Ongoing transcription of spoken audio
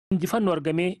injifannoo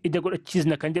argamee ija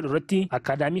godhachiisna kan jedhu irratti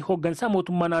akaadaamii hooggansaa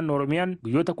mootummaa naannoo Oromiyaan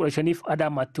guyyoota 15f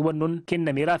Adaamaatti wannoon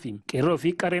kennameeraa fi qeerroo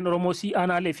fi qarreen Oromoo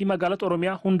aanaalee fi magaalota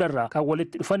Oromiyaa hundarraa kan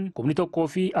walitti dhufan 1,100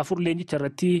 fi 4 leenjicha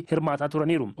irratti hirmaataa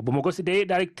turaniiru. Obbo Mogos Dee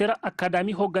Daayirektara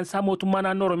akaadaamii hooggansaa mootummaa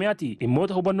naannoo Oromiyaati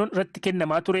dhimmoota hubannoon irratti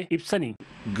kennamaa ture ibsani.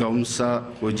 Ga'umsa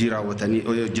hojii raawwatanii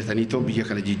hojjetanii ta'u biyya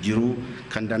kana jijjiiruu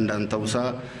kan danda'an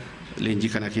ta'uusaa leenjii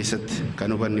kana keessatti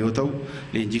kan hubanne yoo ta'u,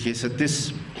 leenjii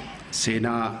keessattis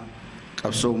seenaa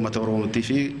qabsoo uummata Oromootii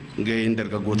fi gaheen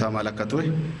dargaggootaa maal akka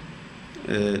ture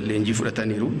leenjii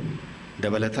fudhataniiru.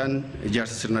 Dabalataan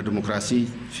ijaarsa sirna dimokiraasii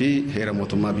fi heera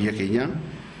mootummaa biyya keenyaa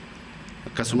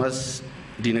akkasumas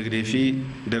dinagdee fi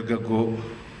dargaggoo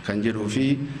kan jedhuu fi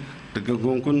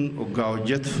dargaggoon kun hoggaa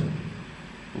hojjetu,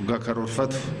 hoggaa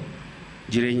karoorfatu,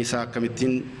 jireenyi isaa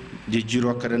akkamittiin jijjiiruu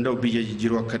akka danda'u, biyya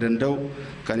jijjiiruu akka danda'u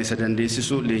kan isa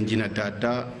dandeessisu leenjiin adda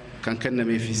addaa kan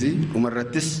kennameefis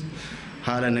dhumarrattis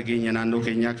haala nageenya naannoo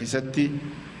keenyaa keessatti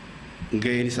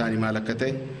gaheen isaanii maal akka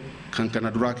ta'e kan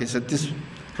kana duraa keessattis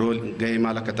gahee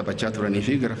maal akka taphachaa turanii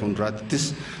fi gara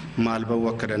fuulduraattis maal ba'uu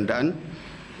akka danda'an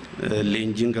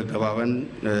leenjiin gaggabaaban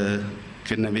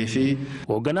kennamee fi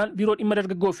hoogganaan biiroo dhimma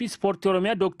dargaggoo fi ispoortii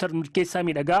Oromiyaa Dr. Milkeessaa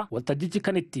Miidhagaa waltajjichi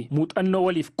kan itti muuxannoo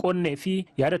waliif qoonnee fi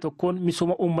yaada tokkoon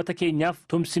misooma uummata keenyaaf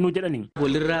tumsinuu jedhani.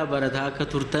 Walirraa barataa akka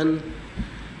turtan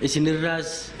isinirraas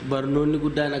barnoonni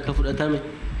guddaan akka fudhatame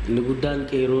inni guddaan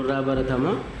qeerroorraa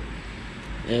baratama.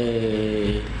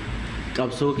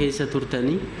 Qabsoo keessa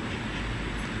turtanii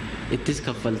ittis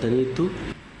kaffaltaniittu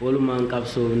walumaan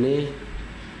qabsoofnee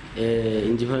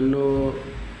injifannoo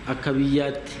akka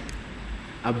biyyaatti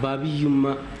abbaa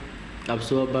biyyummaa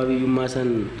qabsoo abbaa biyyummaa san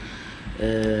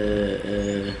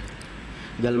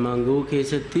galmaan ga'uu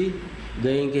keessatti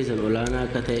gaheen keessan olaanaa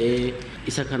akka ta'e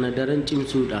isa kana daran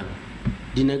cimsuudhaan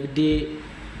dinagdee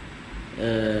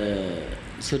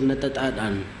sirna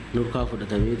xaxaadhaan nurkaa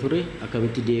fudhatamee ture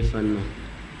akkamitti deeffannoo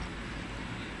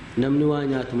namni waa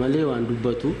nyaatu malee waan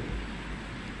dubbatu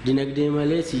dinagdee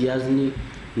malee siyaasni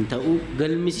hin ta'u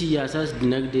galmi siyaasaas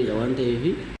dinagdeedha waan ta'eef.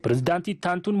 Pirezidaantii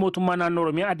Taantuun mootummaa naannoo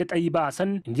Oromiyaa Adda Xayyibaa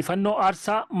Hasan injifannoo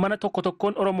aarsaa mana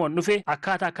tokkoon Oromoon dhufe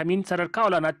akkaataa kamiin sadarkaa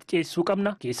olaanaatti ceessuu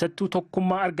qabna keessattuu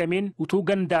tokkummaa argameen utuu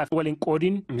gandaa waliin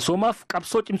qoodiin misoomaaf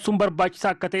qabsoo cimsuun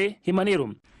barbaachisaa akka ta'e himaniiru.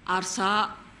 Aarsaa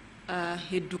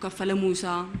hedduu kaffalamuu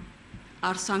isaa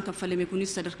aarsaan kaffalame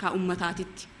kunis sadarkaa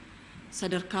uummataatitti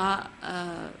sadarkaa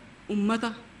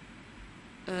uummata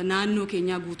naannoo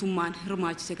keenyaa guutummaan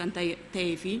hirmaachise kan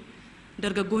ta'ee fi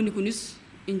dargaggoonni kunis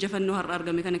injifannoo har'a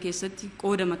argame kana keessatti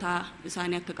qooda mataa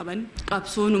isaanii akka qaban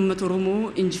qabsoon uummata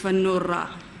Oromoo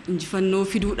injifannoo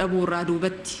fiduu dhabuu irraa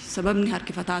duubatti sababni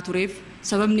harkifataa tureef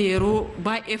sababni yeroo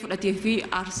baay'ee fudhatee fi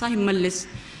aarsaa hin malles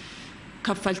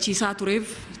kaffalchiisaa tureef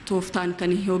tooftaan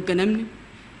kan hin hoogganamne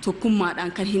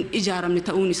tokkummaadhaan kan hin ijaaramne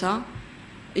ta'uun isaa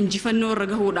injifannoo irra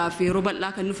gahuudhaaf yeroo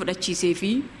bal'aa kan nu fudhachiisee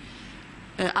fi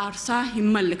aarsaa hin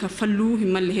malle kaffalluu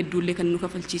hin malle hedduullee kan nu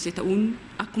kaffalchiise ta'uun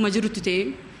akkuma jirutti ta'e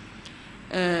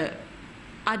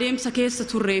adeemsa keessa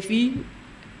turree fi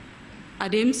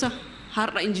adeemsa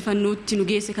har'a injifannootti nu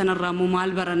geesse kanarraa immoo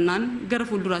maal barannaan gara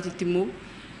fuulduraatitti immoo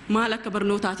maal akka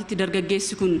barnootaatitti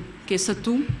dargaggeessi kun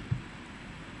keessattuu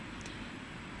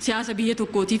siyaasa biyya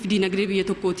tokkootiif dinagdee biyya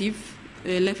tokkootiif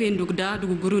lafeen dugdaa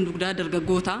dugugguruun dugdaa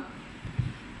dargaggoota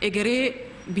egeree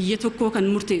biyya tokkoo kan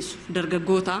murteessu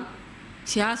dargaggoota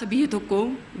siyaasa biyya tokkoo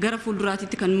gara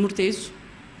fuulduraatitti kan murteessu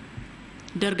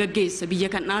dargaggeessa biyya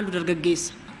kan dhaalu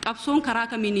dargaggeessa qabsoon karaa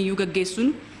kamiin iyyuu gaggeessuun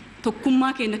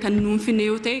tokkummaa keenya kan nuun finne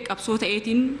yoo ta'e qabsoo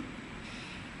ta'eetiin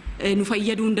nu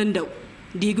fayyaduu hin danda'u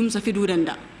diigumsa fiduu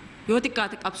danda'a yoo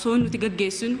xiqqaate qabsoon nuti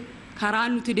gaggeessinu karaa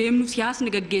nuti deemnu siyaasni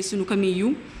gaggeessinu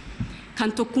kamiyyuu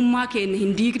kan tokkummaa keenya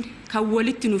hin diigne kan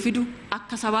walitti nu fidu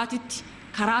akka sabaatitti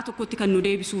karaa tokkotti kan nu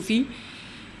deebisuu fi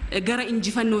gara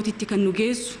injifannootitti kan nu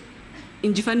geessu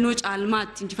injifannoo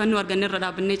caalmaatti injifannoo arganne irra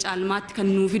dhaabannee caalmaatti kan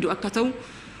nu fidu akka ta'u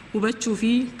hubachuu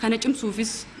fi kana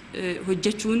cimsuufis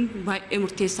hojjechuun baay'ee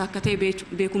murteessaa akka ta'e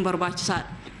beekuun barbaachisaadha.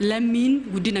 Lammiin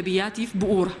guddina biyyaatiif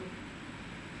bu'uura.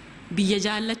 Biyya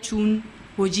jaallachuun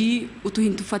hojii utuu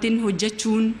hin tuffatin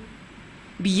hojjechuun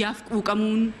biyyaaf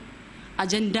quuqamuun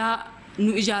ajandaa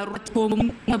nu ijaaru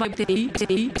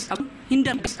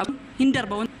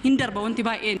hin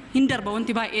darba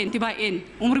wanti baay'een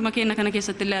umri makeenya kana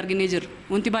keessatti illee arginee jirra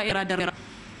wanti baay'ee irraa darbeera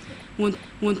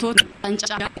wantoota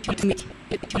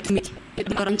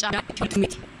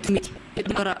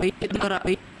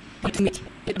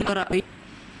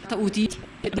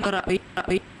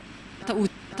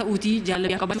ta'uutii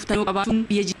jaalallee qabachuuf tanoo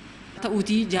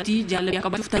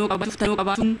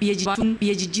qabaachuun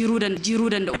biyya jijjiiruu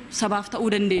danda'u sabaaf ta'uu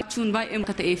dandeessuun baay'ee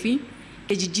akka ta'ee fi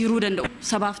jijjiiruu danda'u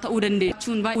sabaaf ta'uu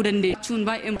dandeechuun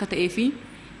baay'ee akka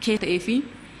ta'ee fi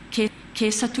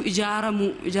keessattuu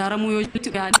ijaaramuu yoo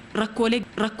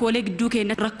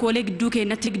rakkoolee gidduu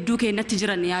keenyatti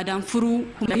jiran yaadaan furuu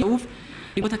ta'uuf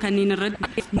dhibboota kanneen irratti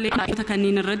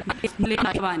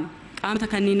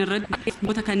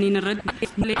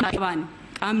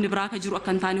qaamni biraa akka jiru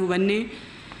akka hin taane hubannee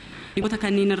dhibboota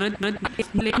kanneen irratti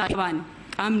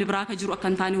qaamni biraa akka jiru akka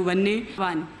hin taane hubannee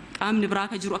qaamni biraa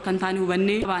akka jiru akka hin taane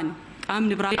hubannee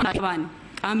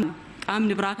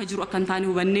qaamni biraa akka jiru akka hin taane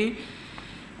hubannee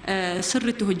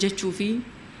sirriitti hojjechuu fi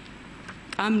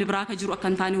qaamni biraa akka jiru akka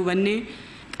hin taane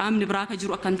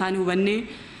hubannee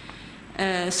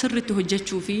sirriitti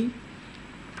hojjechuu fi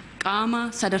qaama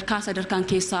sadarkaan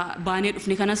keessaa baanee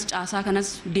dhufne kanas caasaa kanas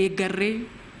deeggarree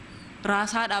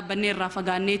raasaa dhaabbannee irraa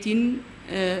fagaanneetiin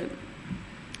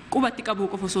qubatti qabuu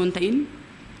qofa osoo hin ta'in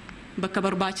bakka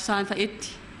barbaachisaa ta'etti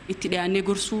itti dhiyaannee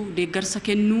gorsuu deeggarsa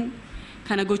kennuu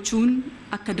kana gochuun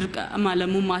akka dirqama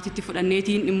lammummaatitti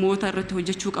fudhanneetiin dhimmoota irratti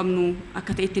hojjechuu qabnu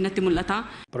akka ta'etti natti mul'ata.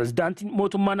 Pirezidaantiin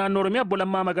mootummaa naannoo Oromiyaa Obbo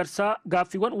Lammaa Magarsaa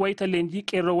gaaffiiwwan wayita leenjii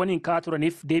qeerroowwaniin ka'aa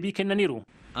turaniif deebii kennaniiru.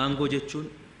 Aangoo jechuun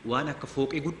waan akka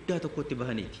fooqee guddaa tokkotti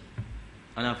bahaniiti.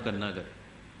 Anaaf kan naa galu.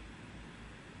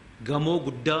 Gamoo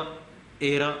guddaa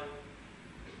dheeraa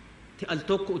al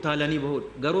tokko utaalanii bahuudha.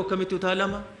 Garuu akkamitti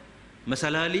utaalama?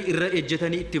 Masalaalii irra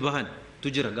ejjetanii itti bahan tu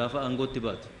jira gaafa aangootti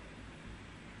baatu.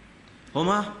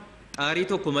 Homaa xaarii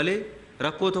tokko malee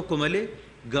rakkoo tokko malee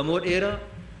gamoo dheeraa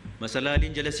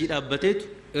masalaaliin jalasii dhaabbateetu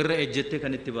irra ejjettee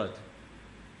kan itti baatu.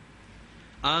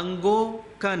 Aangoo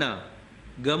kana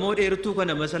gamoo dheertuu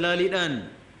kana masalaaliidhaan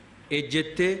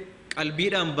ejjettee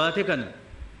qalbiidhaan baate kana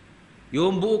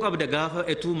yoon bu'uu qabda gaafa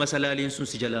etuu masalaaliin sun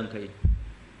si jalaan ka'e.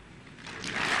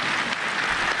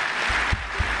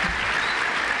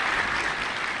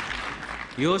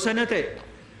 Yoo sana ta'e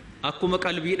akkuma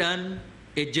qalbiidhaan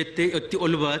ejjettee itti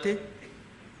ol baate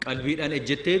qalbiidhaan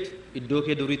ejjetteetu iddoo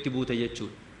kee duriitti buute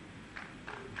jechuudha.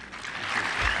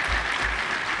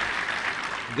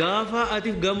 Gaafa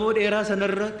ati gamoo dheeraa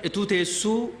sanarra etuu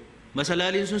teessuu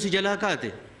masalaaliin sun si jalaa kaate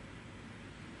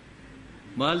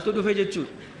maaltu dhufe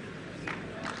jechuudha.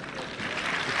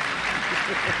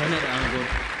 Kanadha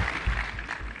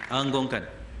aangoon kana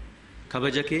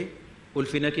kabaja kee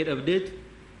ulfina kee dhabdeetu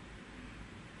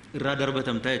irraa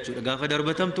darbatamtaa jechuudha. Gaafa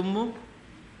darbatamtu immoo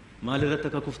maal irratti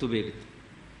akka kuftu beekte.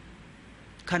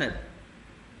 Kanadha.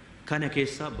 Kana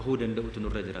keessaa bahuu danda'utu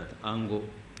nurra jiraata aangoo.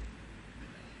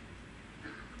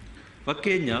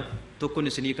 Fakkeenyaaf tokkoon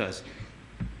isinii kaase.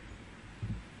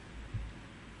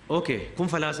 Okay, kun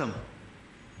falaasama.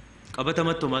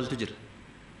 Qabatamattu maaltu jira?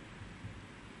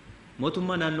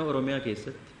 Mootummaa naannoo Oromiyaa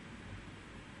keessatti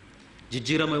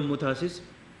jijjiirama yommuu taasisu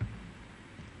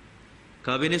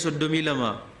kaabinee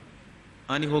 32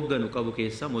 ani hoogganu qabu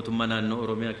keessaa mootummaa naannoo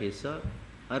Oromiyaa keessaa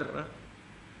har'a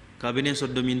kaabineen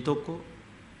 31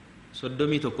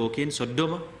 yookiin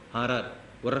 30 haaraadha.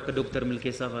 Warra akka Dooktar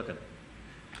Milkeessaa fa'aa kana.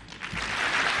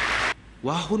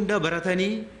 Waa hunda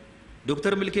baratanii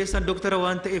Dooktar Milkeessaan dooktara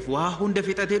waan ta'eef waa hunda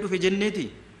fixatee dhufe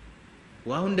jenneeti.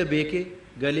 Waa hunda beekee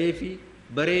galee fi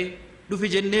baree dhufe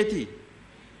jenneeti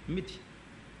miti.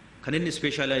 Kan inni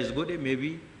specialize godhe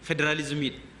maybe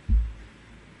federalismiidha.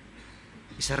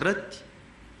 Isarratti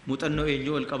muuxannoo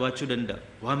eenyu ol qabaachuu danda'a.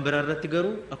 Waan biraa irratti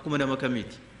garuu akkuma nama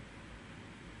kamiiti.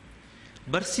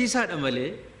 Barsiisaadha malee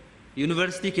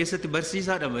yuunivarsiitii keessatti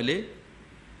barsiisaadha malee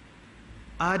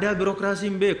aadaa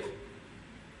birookiraasiin beeku.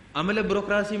 Amala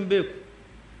birookiraasiin beeku.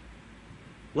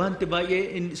 Wanti baay'ee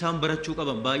isaan barachuu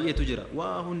qaban baay'eetu jira.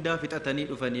 Waa hundaa fixatanii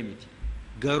dhufanii miti.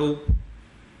 Garuu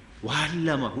waan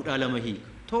lama hudhaa lama hiika.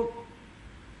 Tokko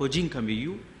hojiin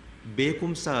kamiyyuu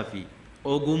beekumsaa fi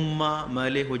ogummaa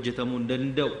malee hojjetamuu hin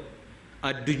danda'u.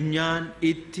 Addunyaan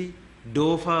itti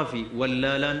doofaa fi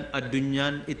wallaalaan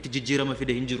addunyaan itti jijjiirama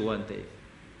fide hin jiru waan ta'eef.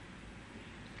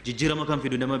 Jijjiirama kan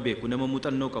fidu nama beeku, nama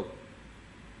muuxannoo qabu,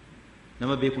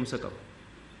 nama beekumsa qabu.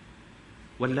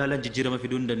 Wallaalaan jijjiirama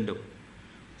fiduu hin danda'u.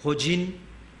 Hojiin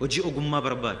hojii ogummaa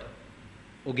barbaada.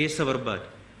 Ogeessa barbaada.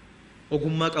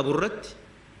 Ogummaa qabu irratti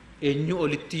eenyu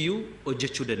olittiyyuu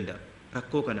hojjechuu danda'a.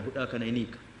 Rakkoo kana hudhaa kana hin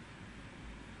hiika.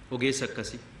 Ogeessa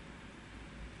akkasii.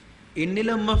 Inni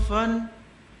lammaffaan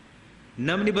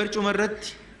namni barcuma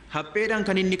irratti hapheedhaan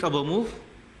kan inni qabamuuf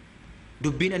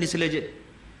dubbiin ani sila jedhe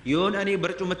yoon ani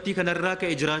barcumattii kanarraa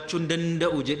ka'e jiraachuu hin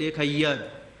danda'u jedhee kan yaadu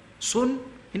sun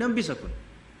hin hambisa kun.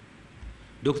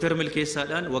 Dooktar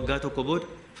Milkeessaadhaan waggaa tokko booda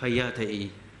fayyaa ta'ee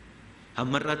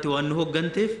hammarraatti waan nu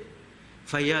hoogganteef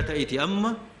fayyaa ta'eeti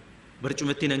amma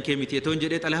barcumattii nan kee miti etoon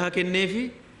jedhee xalahaa kenneefi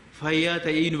fayyaa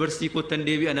ta'ee yuunivarsiitii koottan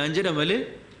deebi'a naan jedha malee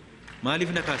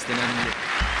maaliif na kaaste naan jedhe.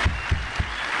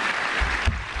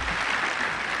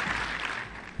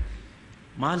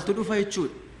 maaltu dhufa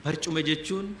jechuudha. Barcuma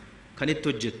jechuun kan itti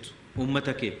hojjettu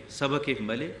uummata keef saba keef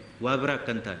malee waa biraa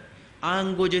akka hin taane.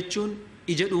 Aangoo jechuun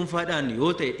ija dhuunfaadhaan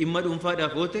yoo ta'e dhimma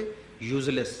dhuunfaadhaaf yoo ta'e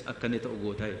useless akka inni ta'u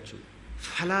gootaa jechuudha.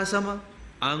 Falaasama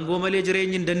aangoo malee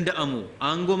jireenyi hin danda'amu,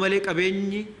 aangoo malee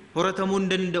qabeenyi horatamuu hin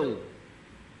danda'u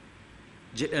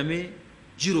jedhamee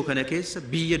jiru kana keessa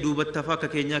biyya duubatti hafaa akka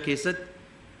keenyaa keessatti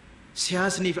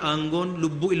siyaasniif aangoon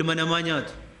lubbuu ilma namaa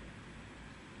nyaatu.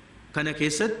 Kana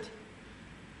keessatti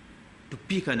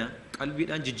dubbii kana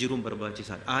qalbiidhaan jijjiiruun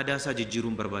barbaachisaadha. Aadaa isaa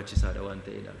jijjiiruun barbaachisaadha waan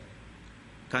ta'eedhaaf.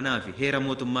 Kanaaf heera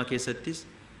mootummaa keessattis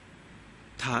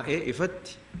taa'ee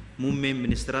ifatti muummeen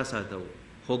ministiraas haa ta'u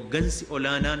hoggansi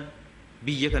olaanaan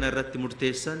biyya kana irratti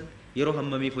murteessan yeroo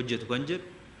hammamiif hojjetu kan jedhu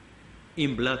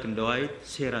in black and white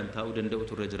seeraan taa'uu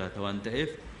danda'utu irra jiraata waan ta'eef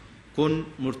kun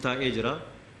murtaa'ee jira.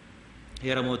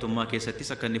 Heera mootummaa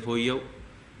keessattis akka inni fooyya'u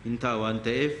hin ta'a waan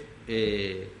ta'eef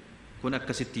kun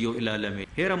akkasitti yoo ilaalame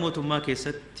heera mootummaa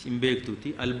keessatti hin beektuuti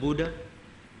albuuda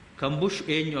kan bushu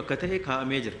eenyu akka ta'e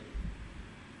kaa'amee jira.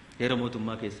 Heera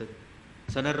mootummaa keessatti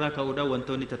sanarraa ka'uudhaan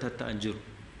wantoonni tatatta'an jiru.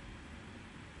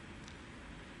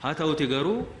 Haa ta'uti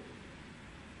garuu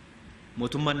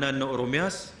mootummaan naannoo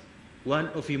Oromiyaas waan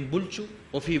ofii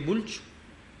bulchu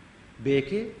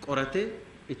beekee qoratee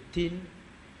ittiin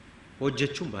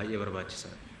hojjechuun baay'ee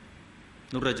barbaachisaadha.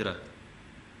 Nurra jiraata.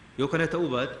 Yoo kana ta'uu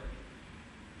baate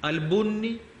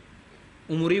albuunni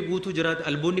umurii guutuu jiraata,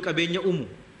 albuunni qabeenya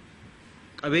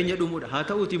dhumuudha. Haa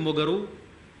ta'uti immoo garuu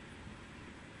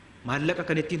maallaqa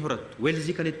kan ittiin horattu,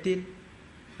 weelzii kan ittiin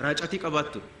raacatii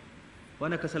qabaattu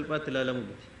waan akka salphaatti ilaalamu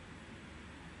miti.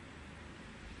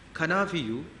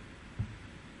 Kanaafiyyuu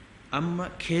amma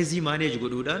keezii maaneej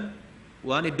godhuudhaan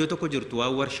waan iddoo tokko jirtu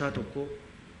waan warshaa tokko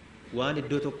waan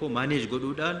iddoo tokko maaneej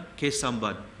godhuudhaan keessaan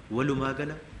baanu walumaa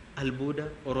gala albuuda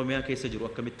Oromiyaa keessa jiru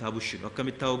akkamitti haa bushinu,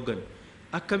 akkamitti haa hoogganu,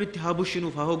 akkamitti haa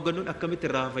bushinuuf haa hoogganuun akkamitti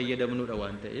irraa fayyadamnuudha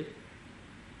waan ta'eef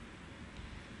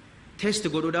teesti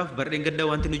godhuudhaaf barreen gaddaa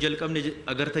wanti nu jalqabne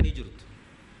agartanii jirtu.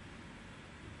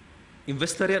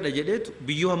 Investariyaadha jedheetu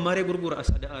biyyoo hammaaree gurgura as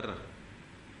ada'aarra.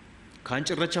 Kaan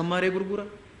cirracha hammaaree gurgura,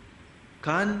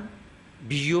 kaan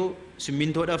biyyoo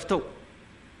simmintoodhaaf ta'u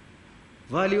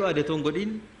vaaliyoo adatoon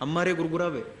godhiin hammaaree gurguraa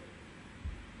ba'e.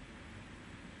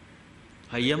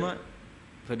 Hayyama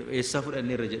eessaa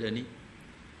fudhanneerra jedhanii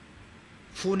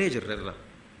fuunee jirra irra.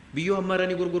 Biyyoo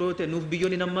hammaaranii gurguroo ta'e nuuf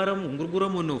biyyoon hin hammaaramu, hin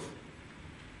gurguramu nuuf.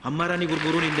 Hammaaranii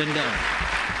gurguruun hin danda'amu.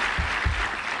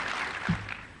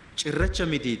 Cirracha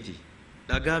mitiiti,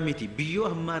 dhagaa miti, biyyoo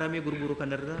hammaaramee gurguru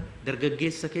kanarraa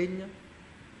dargaggeessa keenya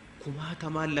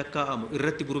kumaatamaan lakkaa'amu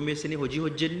irratti gurmeessinee hojii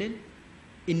hojjenneen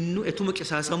innu etuma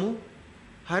qisaasamuu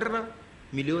har'a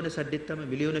miliyoona 80,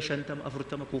 miliyoona 50,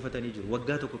 40 kuufatanii jiru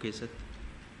waggaa tokko keessatti.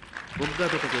 Waggaa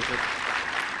tokko keessatti.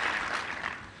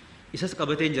 Isas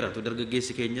qabatee hin jiraatu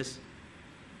dargaggeessi keenyas.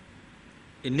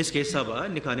 Innis keessaa ba'a,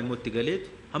 inni kaan immoo itti galeetu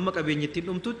hamma qabeenyi ittiin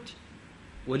dhumtutti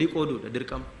walii qooduudha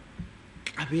dirqama.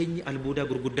 Qabeenyi albuudaa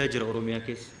gurguddaa jira Oromiyaa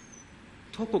keessa.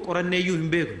 Tokko qoranneeyyuu hin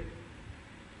beeknu.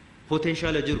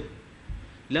 Potenshaala jiru.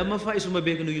 Lammaffaa isuma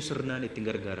beeknuyyuu sirnaan ittiin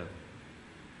gargaaramu.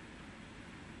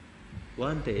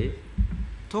 Waan ta'eef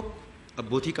tokko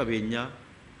abbootii qabeenyaa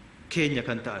keenya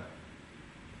kan ta'an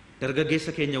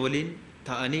dargaggeessa keenya waliin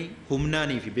ta'anii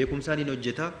humnaanii fi beekumsaan hin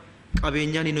hojjetaa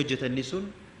qabeenyaan hin hojjetanni sun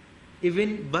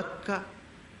even bakka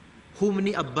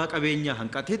humni abbaa qabeenyaa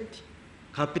hanqatetti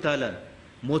kaapitaalaan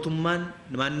mootummaan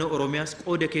naannoo Oromiyaas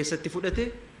qooda keessatti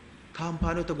fudhate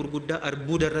kaampaanota gurguddaa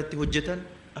albuuda irratti hojjetan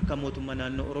akka mootummaa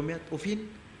naannoo Oromiyaatti ofiin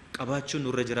qabaachuun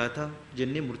nurra jiraataa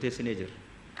jennee murteessinee jirra.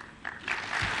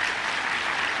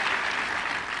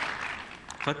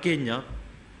 Fakkeenyaaf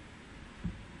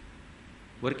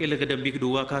warqee laga dambii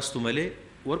duwwaa kaastu malee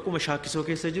warquma shaakkisoo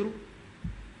keessa jiru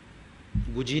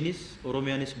Gujiinis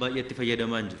Oromiyaanis baay'eetti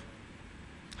fayyadamaa jiru.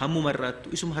 Hammuma irraattu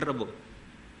isuma har'a bo'u.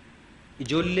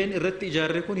 Ijoolleen irratti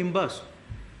ijaarree kun hin baasu.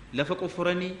 Lafa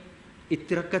qofforanii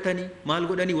itti rakkatanii maal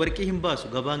godhanii warqii hin baasu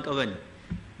gabaan qabanii.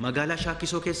 Magaalaa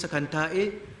shaakkisoo keessa kan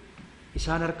taa'ee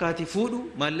isaan harkaatii fuudhu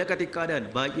maallaqa xiqqaadhaan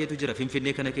baay'eetu jira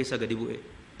Finfinnee kana keessa gadi bu'ee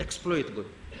exploit godhu.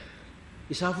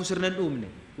 Isaafuu sirnan dhuumne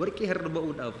warqii har'a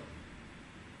ba'uudhaaf.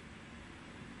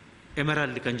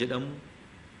 Emerald kan jedhamu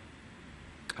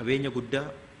qabeenya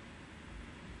guddaa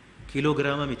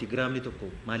kiiloogiraama miti giraamni tokko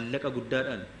maallaqa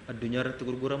guddaadhaan addunyaa irratti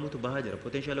gurguramutu bahaa jira.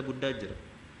 Potenshaala guddaa jira.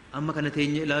 Amma kana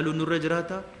teenya ilaaluun nurra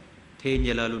jiraata.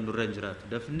 Teenya ilaaluun nurra hin jiraatu.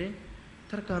 Dafnee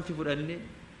tarkaanfii fudhannee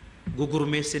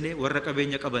gugurmeessinee warra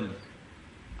qabeenya qaban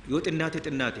yoo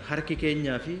xinnaate harki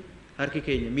keenyaa fi harki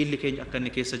keenya miilli keenya akka inni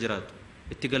keessa jiraatu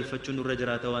itti galfachuun nurra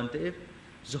jiraata waan ta'eef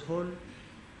zohol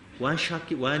waan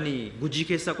shaakki waan Gujii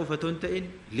keessaa qofa otoo hin ta'in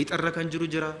lixarra kan jiru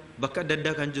jira bakka adda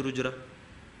addaa kan jiru jira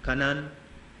kanaan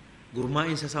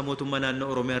gurmaa'insa isaa mootummaa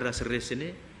naannoo Oromiyaa irraa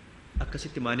sirreessine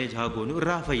akkasitti maaneej haa goonu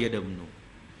irraa fayyadamnu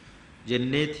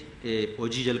jenneeti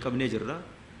hojii jalqabnee jirra.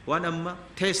 Waan amma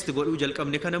teest godhuu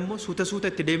jalqabne kan ammoo suuta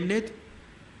itti deemneeti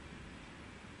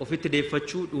ofitti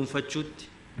deeffachuu dhuunfachuutti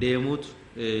deemuutu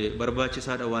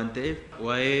barbaachisaadha waan ta'eef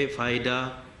waa'ee faayidaa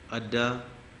addaa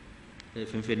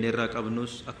Finfinnee irraa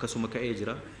qabnus akkasuma ka'ee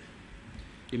jira.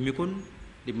 Dhimmi kun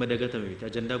dhimma dagatame miti.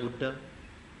 Ajandaa guddaa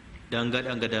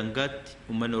daangaadhaan hanga daangaatti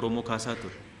uummanni Oromoo kaasaa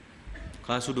ture.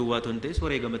 Kaasuu duwwaa ton ta'es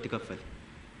wareegamatti kaffale.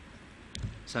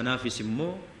 Sanaafis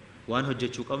immoo waan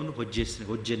hojjechuu qabnu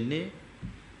hojjennee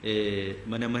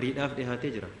mana mariidhaaf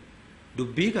dhiyaatee jira.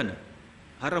 Dubbii kana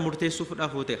har'a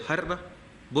murteessuudhaaf yoo ta'e har'a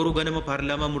boru ganama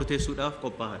paarlaamaa murteessuudhaaf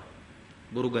qophaa'an.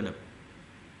 Boru ganama.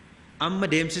 Amma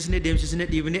deemsisne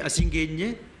dhiibne asiin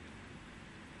geenye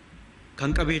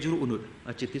kan qabee jiru unudha.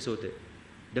 Achittis yoo ta'e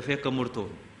dafee akka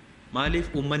murtoofne.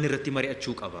 Maaliif uummanni irratti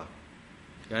mari'achuu qaba?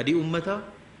 Yaadii uummataa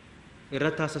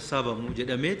irratti haasasaabamu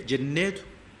jedhameet jenneetu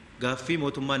gaaffii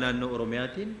mootummaa naannoo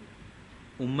Oromiyaatiin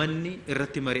uummanni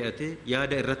irratti mari'atee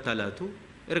yaada irratti alaatu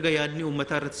erga yaadni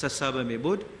uummataa irratti sassaabame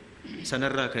booda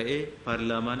sanarraa ka'ee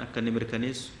paarlaamaan akka inni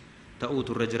mirkaneessu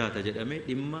ta'uutu irra jiraata jedhamee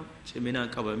dhimma ciminaan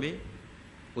qabamee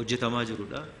hojjetamaa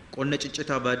jirudha. Qonna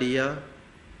ciccitaa baadiyyaa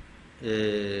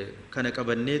kana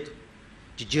qabanneetu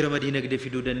jijjiirama diinagdee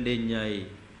fiduu dandeenyaa.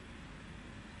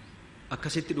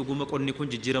 Akkasitti dhuguma qonni kun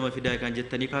jijjiirama fidaa kan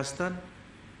jettanii kaastaan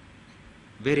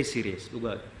very serious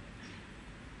dhugaadha.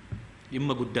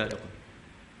 Dhimma guddaadha kun.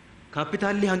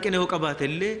 Kaapitaalli hanqina yoo qabaate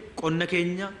illee qonna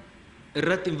keenya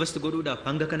irratti invest godhuudhaaf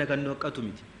hanga kana kan nu haqqatu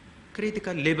miti.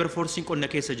 Critical labor forcein qonna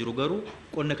keessa jiru garuu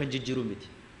qonna kan jijjiiru miti.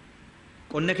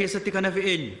 Qonna keessatti kan hafe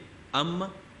eenyu?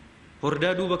 Amma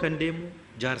hordaa duuba kan deemu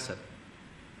jaarsadha.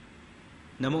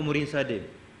 Nama umuriin isaa deemu.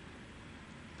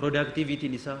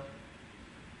 Productivity'n isaa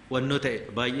wannoo ta'e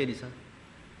baay'een isaa.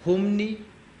 Humni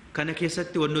kana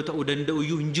keessatti wannoo ta'uu danda'u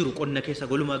iyyuu hin jiru qonna keessa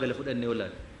golumaa gala fudhannee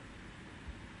olaala.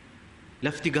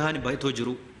 Lafti gahaan baay'atoo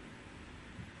jiru.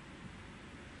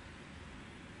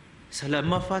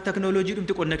 Lammaffaa teknooloojii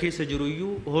dhumti qonna keessa jiru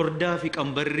iyyuu hordaa fi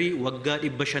qambarrii waggaa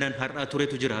 500 har'aa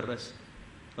turetu jira har'as.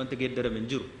 Wanti geeddarame hin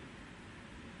jiru.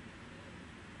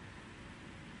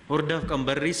 Hordaaf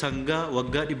qambarrii sangaa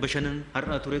waggaa 500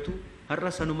 har'aa turetu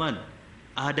har'a sanumaan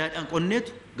aadaadhaan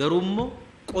qonneetu garuu immoo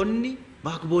qonni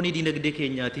baakboonii diinagdee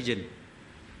keenyaati jenna.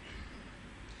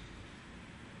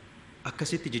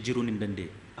 Akkasitti jijjiiruun hin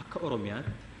dandeenye. Akka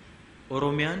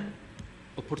Oromiyaan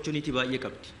opportunity baay'ee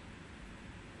qabdi.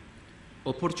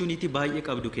 Opportunity baay'ee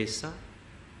qabdu keessaa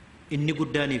inni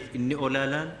guddaaniif inni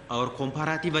olaalaan our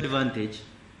comparative advantage.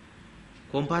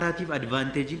 Comparative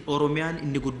advantage Oromiyaan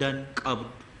inni guddaan qabdu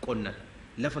qonna.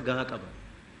 Lafa gahaa qabna.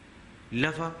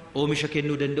 Lafa oomisha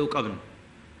kennuu danda'u qabna.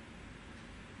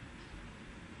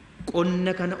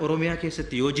 Qonna kana Oromiyaa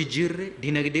keessatti yoo jijjiirre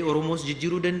dinagdee Oromoos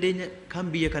jijjiiruu dandeenya kan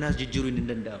biyya kanaas jijjiiruu hin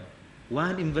danda'amu.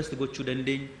 Waan invest gochuu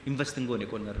dandeenya invest hin goone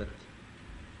qonna irratti.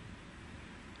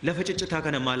 Lafa ciccitaa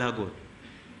kana maal haa goonu?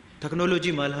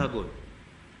 Teknooloojii maal haa goonu?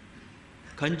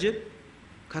 Kan jedhu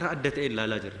karaa adda ta'e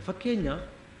ilaalaa jirra. Fakkeenyaaf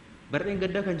barreen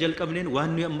gaddaa kan jalqabneen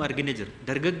waan nuyi amma argine jira.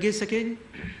 Dargaggeessa keenya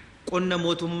qonna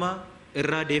mootummaa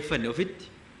irraa deeffanne ofitti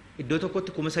iddoo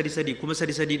tokkotti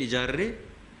 3,300 ijaarree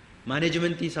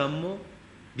maaneejimentii isaa immoo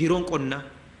biiroon qonnaa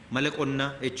mala qonnaa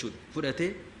jechuudha fudhatee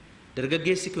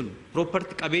dargaggeessi kun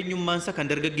property qabeenyummaansa kan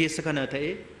dargaggeessa kanaa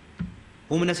ta'ee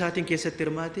humna isaatiin keessatti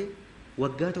hirmaate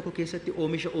waggaa tokko keessatti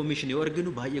oomishni yoo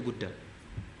arginu baay'ee guddaa.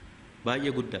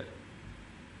 Baay'ee guddaa.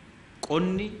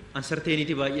 Qonni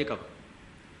uncertainty baay'ee qaba.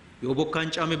 Yoo bokkaan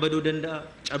caame baduu danda'a,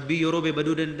 cabbii yoo roobe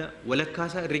baduu danda'a,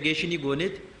 walakkaasaa irrigeeshinii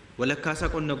gooneeti, walakkaasaa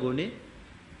qonna goonee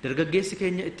dargaggeessi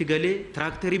keenya itti galee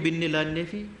tiraaktarii binne laannee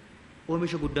fi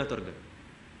oomisha guddaatu argama.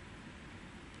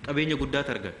 Qabeenya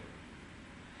guddaatu argama.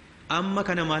 Amma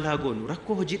kana maal haa goonu?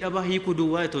 Rakkoo hojii dhabaa hiikuu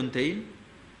duwwaa itoo hin ta'in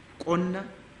qonna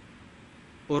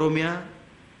Oromiyaa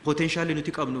poteenshaalii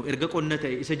nuti qabnu erga qonna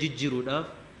ta'e isa jijjiiruudhaaf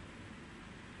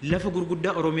lafa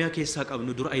gurguddaa Oromiyaa keessaa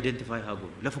qabnu dura identify haa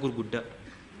goonu. Lafa gurguddaa.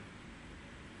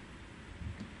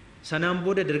 Sanaan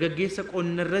booda dargaggeessa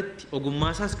qonna irratti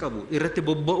ogummaasaas qabu irratti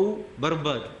bobba'uu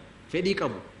barbaadu fedhii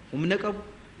qabu humna qabu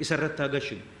isa irratti haa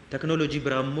gashinu. Teknooloojii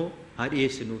biraa immoo haa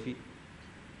dhiyeessinuufi.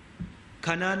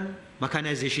 Kanaan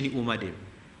makaanaayizeeshinii uumaa deemu.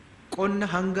 Qonna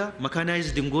hanga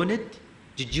makaanaayizd hin goonetti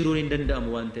jijjiiruun hin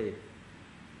danda'amu waan ta'eef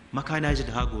makaanaayizd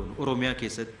haa goonu Oromiyaa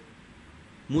keessatti.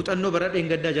 Muuxannoo bara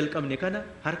dheengaddaa jalqabne kana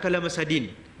harka 2-3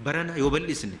 barana yoo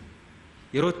bal'isne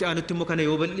yeroo itti aanutti immoo kana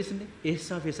yoo bal'isne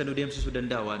eessaa feessa nu deemsisuu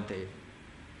danda'a waan ta'eef.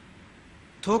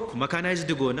 Tokko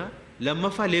makaanaayizd goona.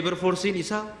 Lammaffaa leebar foorsiin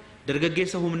isaa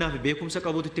dargaggeessa humnaa fi beekumsa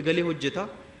qabuutu itti galee hojjeta.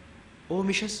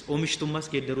 oomishas oomishtummaas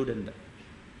geeddaruu danda'a.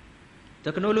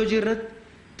 Teknooloojii irratti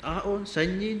xaa'oon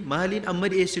sanyiin maaliin amma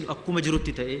dhiyeessinu akkuma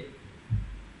jirutti ta'ee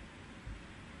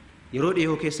yeroo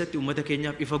dhiyoo keessatti uummata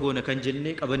keenyaaf ifa goona kan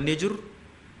jennee qabannee jirru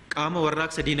qaama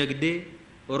warraaqsa diinagdee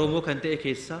Oromoo kan ta'e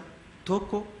keessaa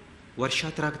tokko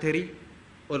warshaa tiraaktarii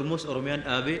olmoos Oromiyaan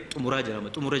dhaabee xumuraa jedhama.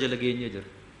 Xumura jala geenyee jira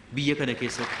biyya kana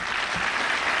keessatti.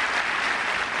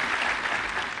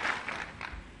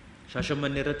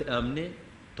 Shaashamannee irratti dhaabnee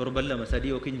torban 2-3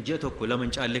 yookiin ji'a 1-2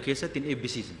 hin caalle keessatti hin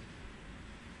eebbisiisne.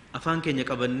 Afaan keenya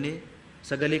qabannee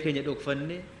sagalee keenya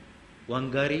dhokfannee waan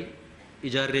gaarii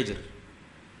ijaarree jira.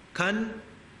 Kan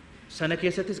sana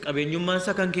keessattis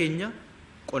qabeenyummaansa kan keenya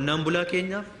qonnaan bulaa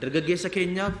keenyaaf dargaggeessa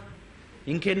keenyaaf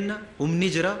hin kenna humni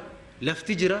jira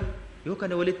lafti jira yoo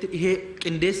kana walitti dhihee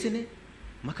qindeessine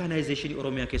makaanaayizeeshinii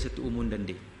Oromiyaa keessatti uumuu hin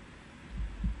dandeenya.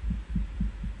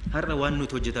 Har'a waan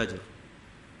nuti hojjetaa jiru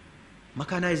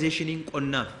makaanaayizeeshiniin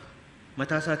qonnaaf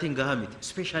mataa isaatiin gahaa miti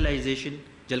speeshaalaayizeeshin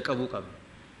jalqabuu qabna.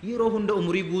 Yeroo hunda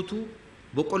umurii guutuu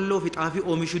boqqolloo fi xaafii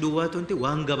oomishuu duwwaatonti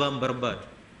waan gabaan barbaadu.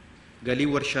 Galii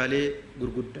warshaalee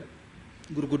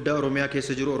gurguddaa Oromiyaa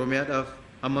keessa jiru Oromiyaadhaaf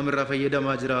hammamirraa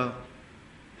fayyadamaa jira.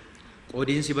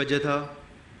 Qoodiinsi bajataa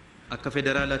akka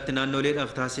federaalaatti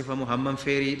naannoleedhaaf taasifamu hammam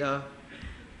feeriidha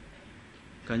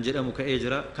kan jedhamu ka'ee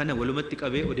jira. Kana walumatti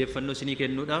qabee odeeffannoo isinii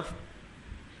kennuudhaaf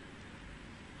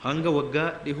hanga waggaa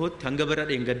dhihootti hanga bara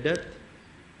dheengaddaatti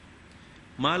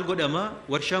maal godhama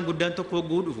warshaan guddaan tokko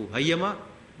hogguu dhufu hayyamaa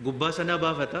gubbaa sanaa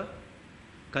baafata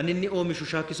kan inni oomishu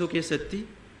shaakkisoo keessatti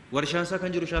warshaan isaa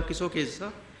kan jiru shaakkisoo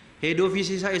keessa heed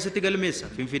ofiisii isaa eessatti galmeessa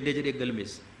Finfinnee jedhee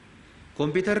galmeessa.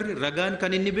 Kompiitarri ragaan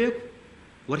kan inni beeku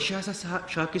warshaa isaa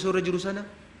shaakkisoo irra jiru sana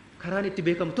karaan itti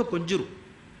beekamu tokko hin jiru.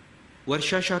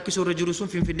 Warshaa shaakkisoo irra jiru sun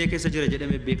Finfinnee keessa jira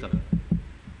jedhamee beekama.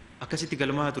 Akkasitti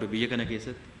galmaa ture biyya kana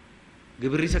keessatti.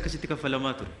 Gibirris akkasitti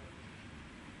kaffalamaa ture.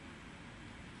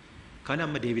 Kana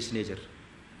amma deebisnee jirra.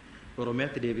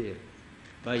 Oromiyaatti deebi'eera.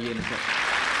 Baay'een isaa.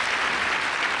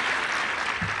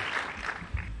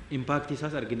 Impaaktii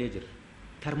isaas arginee jirra.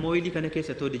 Tarmooyilii kana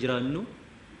keessa too jiraannu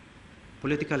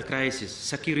political crisis,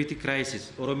 security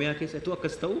crisis Oromiyaa keessattuu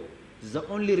akkas ta'u the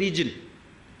only region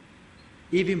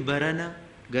even barana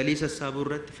galii sassaabuu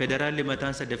irratti federaalli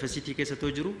mataansa deficit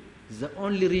keessattuu jiru the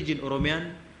only region Oromiyaan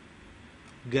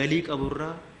galii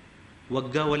qaburraa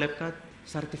waggaa walakkaatti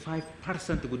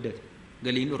 35% guddate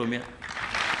galiin Oromiyaa.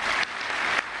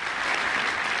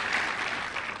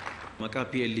 Maqaa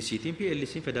PLCtiin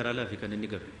PLCin federaalaa fi kan inni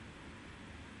gabe.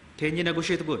 Teenye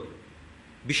nagosheet goone.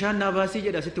 Bishaan naabaasii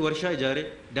jedha asitti warshaa ijaare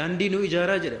daandii nu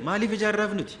ijaaraa jedha maaliif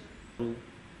ijaarraaf nuti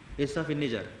eessaaf inni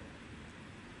ijaara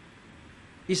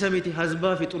isa miti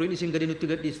hasbaa fi xuriin isin gadi nutti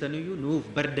gadhiistaniyyuu nuuf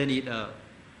bardaniidha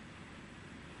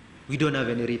we don't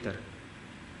have any return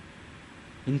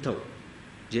hin ta'u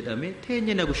jedhame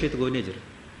teenye nagosheet goonee jira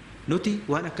nuti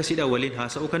waan akkasiidhaan waliin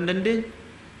haasa'uu kan dandeenyu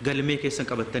galmee keessan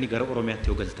qabattanii gara Oromiyaatti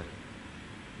yoo galtan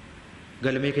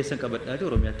galmee keessan qabadhaati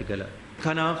Oromiyaatti galaa.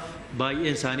 Kanaaf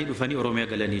baay'een isaanii dhufanii Oromiyaa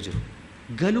galanii jiru.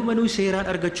 Galuma nuyi seeraan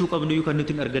argachuu qabnu kan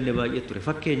nuti hin arganne baay'ee ture.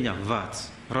 Fakkeenyaaf VAT,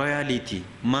 royalty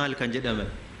maal kan jedhame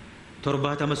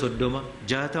 70, 30,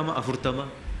 60, 40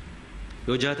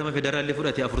 yoo 60 federaalli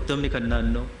fudhate 40 kan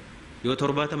naannoo yoo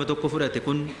 70 tokko fudhate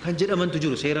kun kan jedhamantu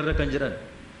jiru seerarra kan jedhan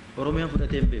Oromiyaan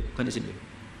fudhatee hin beeku kan isin beeku.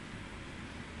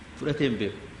 Fudhatee hin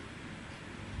beeku.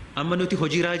 Amma nuti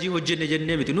hojii raajii hojjenne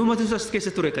jennee miti nuumatu as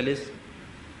keessa ture kalees.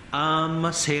 Amma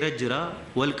seera jira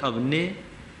wal qabnee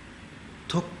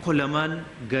tokko lamaan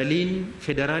galiin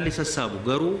federaalli sassaabu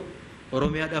garuu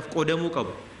Oromiyaadhaaf qoodamuu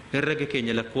qabu herrega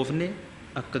keenya lakkoofne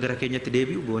akka gara keenyatti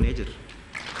deebi'u goonee jirra.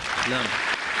 Lama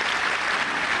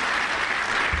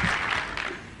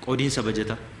qoodiinsa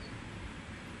bajataa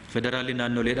federaalli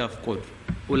naannoleedhaaf qoodu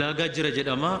ulaagaa jira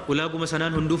jedhama ulaaguma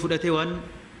sanaan hunduu fudhatee waan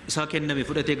isaa kenname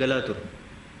fudhatee galaa ture.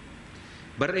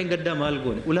 Barreen gaddaa maal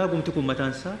goone ulaagumti kun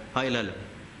mataansaa haa ilaalamu.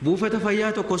 Buufata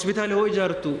fayyaa tokko hospitaala hoo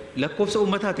ijaartu lakkoofsa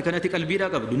uummataati kan ati qalbiidhaa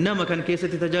qabdu nama kan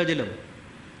keessatti tajaajilamu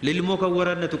lilmoo kan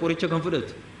waraannatu qoricha kan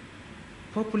fudhatu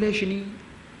populationii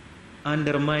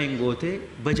undermine gootee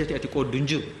bajeti ati qooddu hin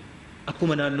jiru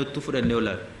akkuma naannottu fudhannee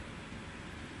olaanu.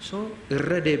 So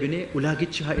irra deebinee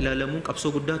ulaagichi haa ilaalamuun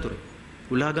qabsoo guddaa ture.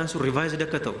 Ulaagaan sun revised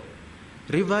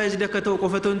akka ta'u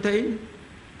qofa otoo hin ta'in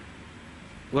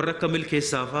warra akka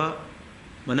milkeessaafaa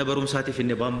mana barumsaatiif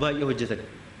inni baay'ee hojjetan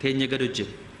teenye gad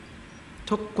hojjete.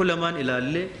 Tokko lamaan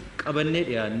ilaallee qabannee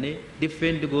dhiyaannee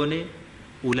diffeendi goonee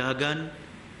ulaagaan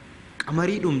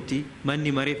qamarii dhumti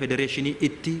manni maree federeeshinii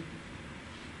itti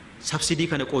sabsidii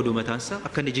kana qoodu mataansa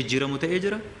akka inni jijjiiramu ta'ee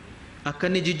jira. Akka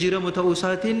inni jijjiiramu ta'uu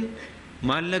isaatiin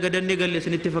maallaqa gadannee galle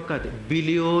isinitti fakkaate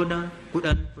biliyoona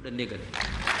 10 fudhannee galle.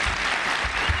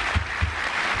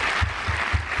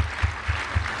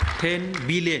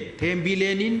 10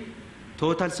 billion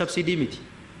total subsidy miti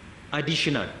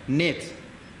additional net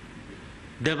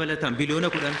dabalatan biliyoona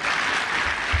 10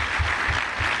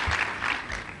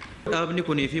 dhaabni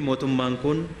kunii fi mootummaan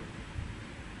kun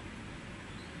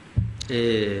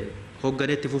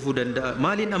hogganetti fufuu danda'a.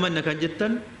 Maaliin amanna kan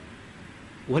jettan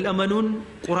wal amanuun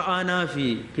qura'aanaa fi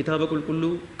kitaaba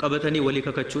qulqulluu qabatanii walii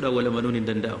kakachuudhaan wal amanuun hin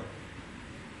danda'amu.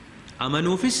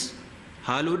 Amanuufis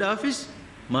haaluudhaafis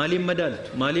maaliin madaaltu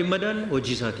maaliin madaala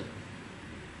hojii isaati.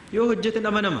 Yoo hojjeten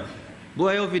amanama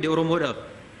bu'aa yoo fide Oromoodhaaf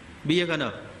biyya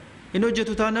kanaaf hin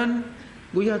hojjetu taanaan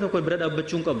guyyaa tokko bira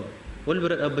dhaabbachuu hin qabu. Wal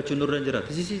bira dhaabbachuun nurra hin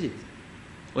jiraatu. Sisiisi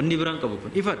wanni biraan qabu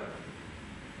kun ifadha.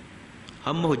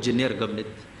 Hamma hojjennee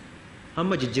argamnetti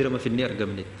hamma jijjiirama finnee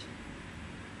argamnetti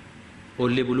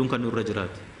ollee buluun kan nurra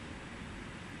jiraatu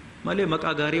malee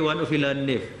maqaa gaarii waan of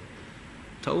ilaanneef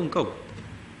ta'uun qabu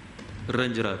irra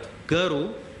hin jiraatu.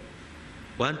 Garuu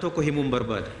waan tokko himuun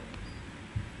barbaada.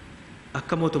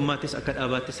 Akka mootummaattis akka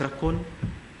dhaabaattis rakkoon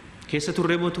keessa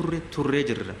turree moo turree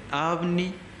jirra. Dhaabni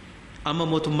amma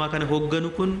mootummaa kana hoogganu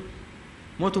kun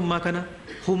mootummaa kana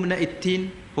humna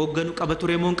ittiin hoogganu qaba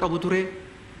ture moo hin qabu ture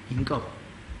hin qabu.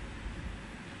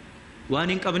 Waan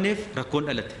hin qabneef rakkoon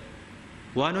dhalate.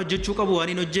 Waan hojjechuu qabu waan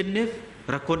hin hojjenneef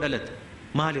rakkoon dhalate.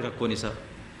 Maali rakkoon isaa?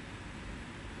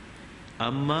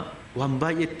 Amma waan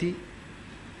baay'eetti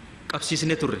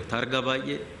qabsiisne turre taargaa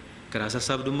baay'ee karaa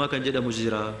sassaabdummaa kan jedhamus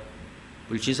jira,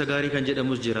 bulchiinsa gaarii kan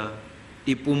jedhamus jira,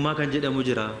 dhiphummaa kan jedhamu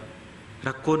jira.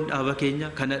 Rakkoon dhaaba keenya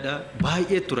kanadha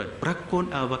baay'ee turan. Rakkoon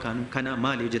dhaaba kana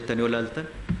maali jettanii olaaltan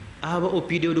dhaaba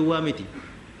OPDO duwwaa miti.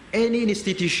 Any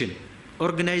institution,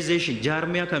 organization,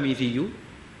 jaarmiyaa kamiifiyyuu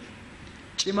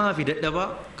cimaa fi dadhabaa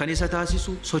kan isa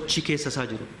taasisu sochii keessa isaa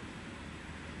jiru.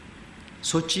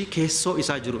 Sochii keessoo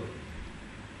isaa jiru.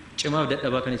 Cimaa fi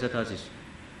dadhabaa kan isa taasisu.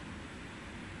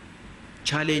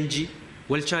 Challenge,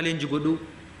 wal challenge godhuu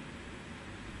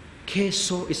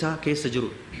keessoo isaa keessa jiru.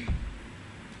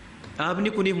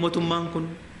 Dhaabni kuniif mootummaan kun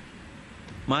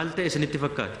maal ta'e isinitti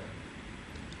fakkaata?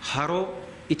 Haroo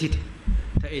itite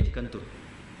ta'eeti kan ture.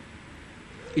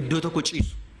 Iddoo tokko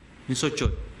ciisu hin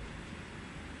sochoone.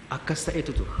 Akkas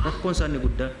ta'etu ture. Rakkoon isaanii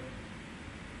guddaan.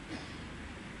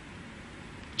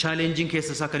 Challenging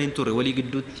keessa isaa kan hin turre walii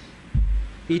gidduutti.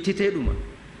 Ititeedhuma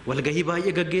walgahii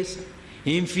baay'ee gaggeessa.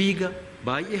 Hin fiiga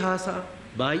baay'ee haasa'a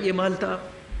baay'ee maal ta'a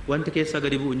wanti keessaa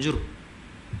gadi bu'u hin jiru.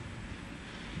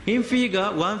 Hin fiiga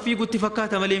waan fiigutti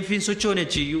fakkaata malee hin fiin sochoone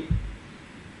achiyyuu.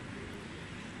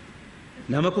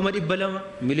 Nama 200,000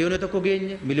 miliyoona 1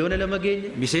 geenye miliyoona 2 geenye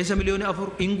miseensa miliyoona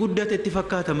 4 hin guddate itti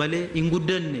fakkaata malee hin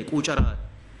guddanne quucaraa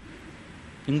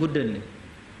hin guddanne.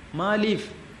 Maaliif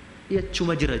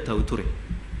achuma jira ta'u ture.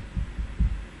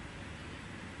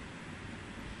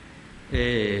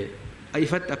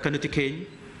 Ifatti akka nuti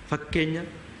fakkeenya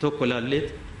tokko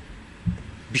laalleet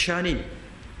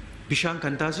bishaan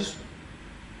kan taasisu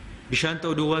bishaan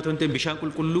ta'uu duwwaa ta'uu hin bishaan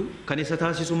qulqulluu kan isa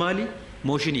taasisu maali?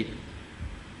 Mooshinidha.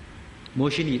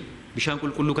 Mooshinidha. Bishaan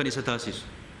qulqulluu kan isa taasisu.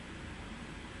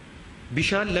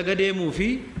 Bishaan laga deemuu fi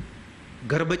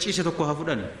garba ciise tokko haa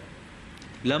fudhannu.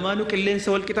 Lamaanuu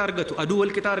qilleensa wal qixa argatu, aduu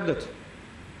wal qixa argatu.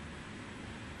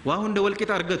 Waa hunda wal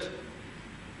qixa argatu.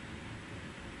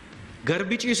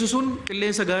 Garbi ciisu sun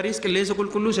qilleensa gaariis qilleensa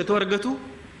qulqulluu seetu argatu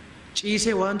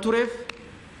ciisee waan tureef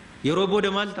yeroo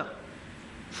booda maal ta'a?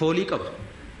 Foolii qaba.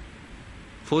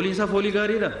 Fooliin isaa foolii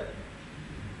gaariidha.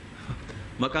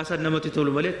 Maqaa isaa namatti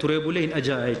tolu malee turee bulee hin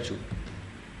ajaa'a jechuudha.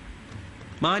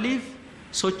 Maaliif?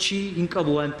 Sochii hin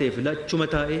qabu waan ta'eef achuma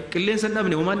taa'ee qilleensa hin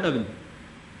dhabne homaa hin dhabne.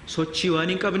 Sochii waan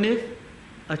hin qabneef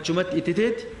achumatti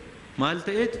ittiteeti maal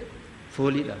ta'eet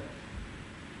fooliidha.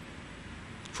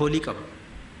 Foolii qaba.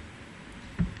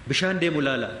 Bishaan deemu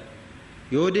laala.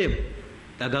 Yoo deemu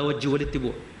dhagaa wajjii walitti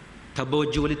bu'a. Tabba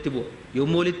wajjii walitti bu'a.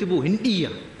 Yommuu walitti bu'u hin dhiyya,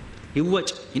 hin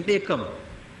waca, hin dheekkama.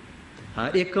 Haa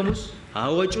dheekkamus, haa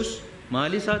wacus,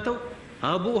 maalis haa ta'u,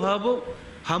 haa bu'u,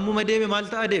 hammuma deeme maal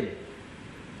ta'a deeme?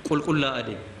 Qulqullaa'a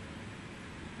deeme.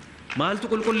 Maaltu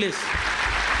qulqulleessa?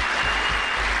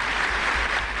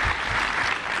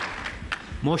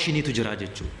 Mooshinii jira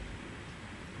jechuudha.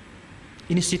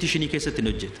 Instituushinii keessatti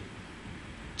hin hojjeta.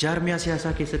 Jaarmiyaa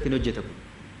siyaasaa keessatti hin hojjetamu.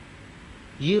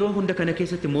 Yeroo hunda kana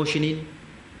keessatti mooshiniin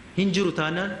hin jiru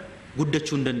taanaan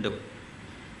guddachuu hin danda'u.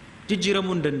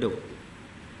 Jijjiiramuu hin danda'u.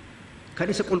 Kan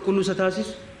isa qulqulluu isa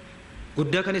taasisu,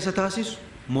 guddaa kan isa taasisu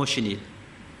mooshiniidha.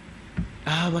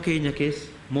 Dhaaba keenya keessa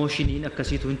mooshiniin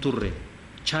akkasiitu hin turre.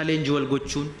 Chaaleenjii wal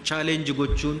gochuun, chaaleenjii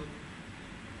gochuun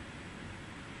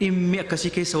dhimmi akkasii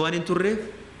keessa waan hin turreef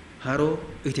haroo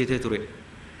ititee ture.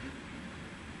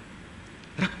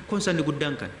 Rakkoon sanni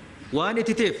guddaan kan waan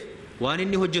ititeef waan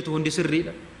inni hojjetu hundi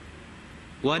sirriidha.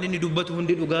 waan inni dubbatu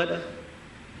hundi dhugaadha.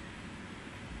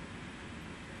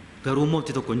 Garuu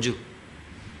mooti tokko hin jiru.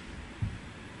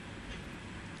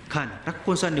 Kana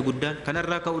rakkoon isaa inni guddaan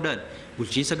kanarraa ka'uudhaan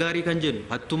bulchiinsa gaarii kan jennu,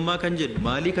 hattummaa kan jennu,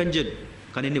 maalii kan jennu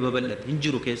kan inni babal'ate hin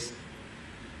jiru keessa.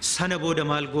 Sana booda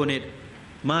maal gooneedha?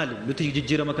 Maali nuti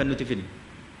jijjiirama kan nuti finne?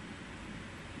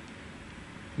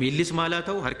 Miillis maalaa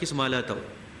ta'u, harkis maalaa ta'u,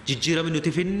 jijjiiramni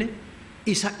nuti finne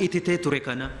isa ititee ture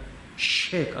kana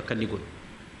sheek akka inni godhu.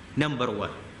 Number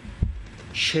one,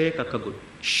 sheek akka godhu.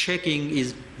 Shaking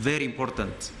is very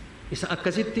important. Isa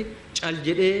akkasitti cal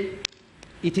jedhee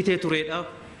ititee tureedhaaf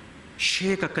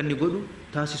sheek akka inni godhu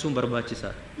taasisuun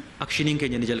barbaachisaadha. Akshiniin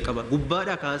keenya ni jalqaba.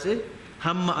 Gubbaadhaa kaasee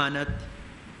hamma aanaatti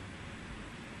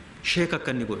sheek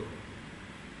akka inni godhu.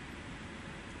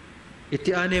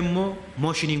 Itti aanee immoo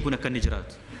mooshiniin kun akka inni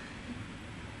jiraatu.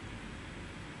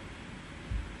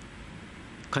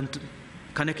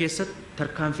 Kana keessatti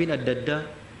tarkaanfiin adda addaa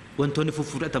wantoonni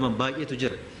fudhataman baay'eetu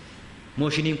jira.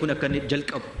 Mooshiniin kun akka inni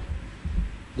jalqabu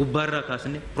gubbaarraa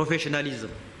kaasne professionalism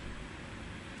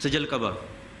isa jalqabaa.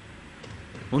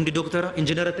 Hundi doktara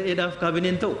injiinara ta'eedhaaf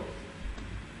kaabineen ta'u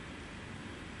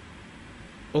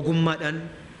ogummaadhaan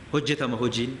hojjetama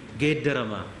hojiin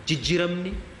geeddarama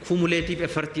jijjiiramni kumuleetiif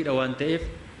effartiidha waan ta'eef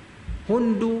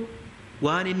hunduu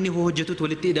waan inni hojjetutu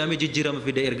walitti hidhamee jijjiirama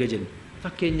fida erga jennu.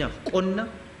 Fakkeenyaaf qonna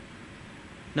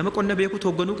nama qonna beekutu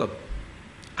hoogganuu qaba.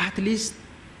 At least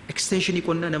extensionii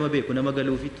qonnaa nama beeku nama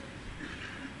galuufitu.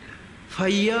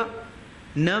 Fayyaa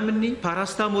namni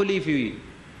paaraastamoolii fi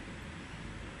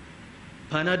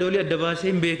paanaadoolii adda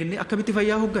baasee hin beekne akkamitti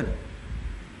fayyaa hooggana?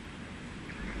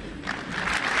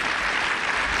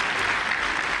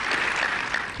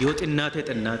 Yoo xinnaate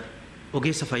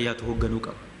ogeessa fayyaatu hoogganuu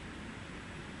qaba.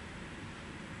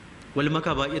 Wal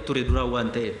makaa baay'ee ture duraan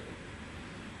waan ta'eef.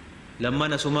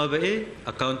 Lammaan asumaa ba'ee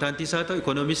akkaawuntaantii isaa ta'u,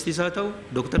 ikoonomistii isaa ta'u,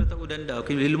 dooktara ta'uu danda'a,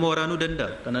 yookiin ilma waraanuu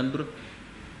danda'a. Kanaan dura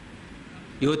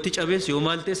yoo itti cabees yoo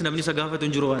maal ta'es namni isa gaafatu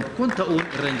hin jiru waan kun ta'uun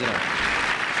irra hin jiraatu.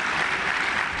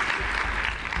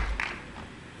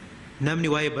 Namni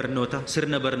waa'ee barnoota,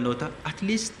 sirna barnoota, at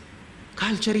least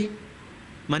kaalcharii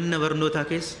manna barnootaa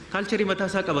keessa kaalcharii mataa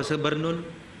isaa qaba. Barnoon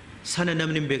sana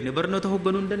namni hin beekne barnoota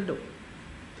hoogganuu hin danda'u.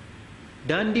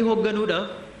 Daandii hoogganuudhaaf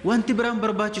wanti biraan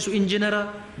barbaachisu injiinara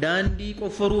daandii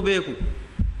qofforuu beeku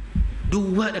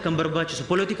duwwaadha kan barbaachisu.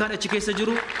 Poolitikaan achi keessa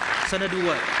jiru sana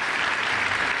duwwaadha.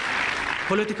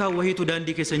 Poolitikaan wahiitu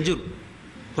daandii keessa hin jiru.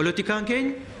 Poolitikaan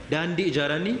keenya daandii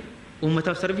ijaaranii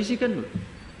uummataaf sarviisii kennu.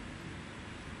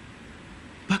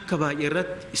 Bakka baay'ee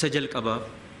irratti isa jalqabaaf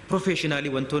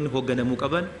professionaalii wantoonni hoogganamuu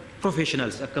qaban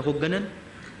professionals akka hoogganan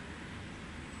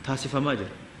taasifamaa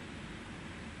jira.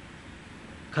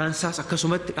 Kaansaas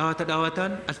akkasumatti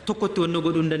dhaawataan al tokkotti wannoo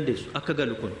godhuu hin dandeessu akka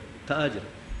galu kun ta'aa jira.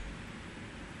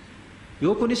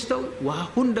 Yoo kunis ta'u waa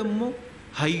hundammoo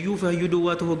hayyuu fi hayyuu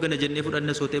duwwaatu hooggana jennee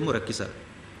fudhanna soo ta'e immoo rakkisaa.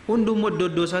 Hundummoo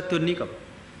iddoo isaatti onnii qaba.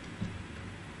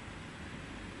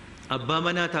 Abbaa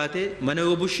manaa taatee mana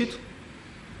yoo bushitu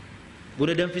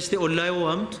buna danfistee ollaa yoo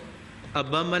waamtu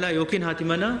abbaan manaa yookiin haati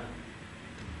manaa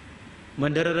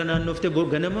mandarara naannooftee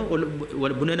ganama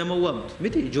buna nama waamtu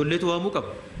miti ijoolleetu waamuu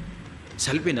qaba.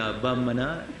 Salphina abbaan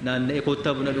manaa naanna'ee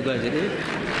koottaa buna dhugaa jedhee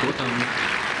kootamu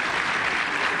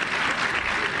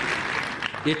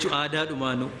jechuun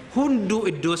aadaadhumaanu hunduu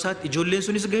iddoo isaatti ijoolleen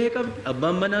sunis gahee qabdi,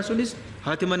 abbaan manaa sunis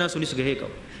haati manaa sunis gahee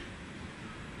qabu.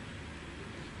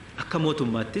 Akka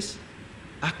mootummaattis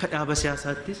akka dhaaba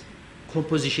siyaasaattis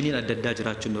kompoozishiniin adda addaa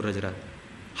jiraachuun nurra jiraata.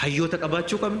 Hayyoota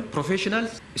qabaachuu qabna.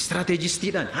 Professionals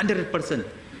istirateejistiidhaan 100%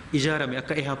 ijaarame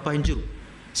akka EHAPaa hin jiru.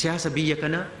 Siyaasa biyya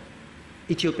kanaa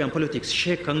Ethiopian politics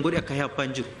sheek kan godhe akka EHAPaa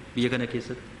hin jiru biyya kana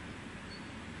keessatti.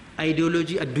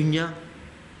 Ideoloojii addunyaa,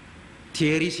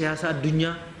 tiyeerii siyaasaa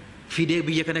addunyaa fidee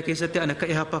biyya kana keessatti an akka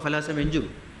EHAPaa falaasame hin jiru.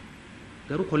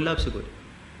 Garuu kollaabsi godhe.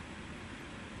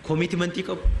 Koomitimentii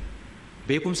qabu,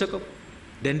 beekumsa qabu,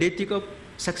 dandeettii qabu,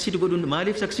 saksiid godhuun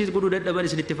maaliif saksiid godhuu dadhaban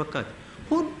isinitti fakkaata?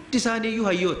 Hundi isaaniiyyuu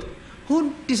hayyoota,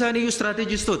 hundi isaaniiyyuu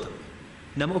istirateejistoota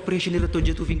nama opereeshinii irratti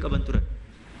hojjetuuf hin qaban turan.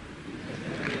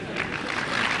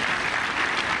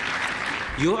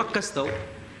 Yoo akkas ta'u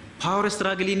power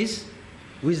struggle'inis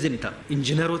within ta'a.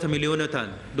 Injiinaroota miliyoonotaan,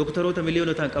 dooktaroota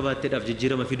miliyoonotaan qabaatteedhaaf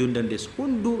jijjiirama fiduu hin dandeessu.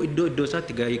 Hunduu iddoo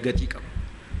isaatti gatii qaba,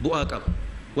 bu'aa qaba.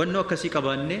 Wannoo akkasii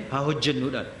qabaannee haa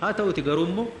hojjennuudhaan. Haa ta'uti garuu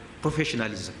immoo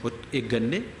professionalism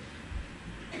eeggannee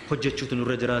hojjechuutu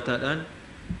nurra jiraataadhaan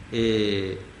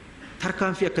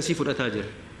tarkaanfii akkasii fudhataa jira.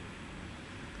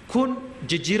 Kun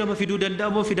jijjiirama fiduu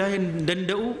danda'amoo fidaa hin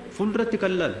danda'u fuulduratti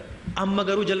kan laalu. Amma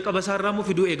garuu jalqaba isaarraa immoo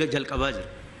fiduu jalqabaa jira.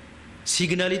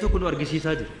 Signaalii tokko nu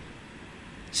argisiisaa jira.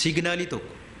 Signaalii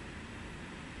tokko.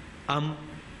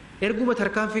 Erguma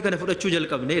tarkaanfii kana fudhachuu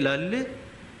jalqabnee ilaalle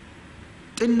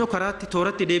xinnoo karaatti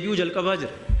tooratti deebi'uu jalqabaa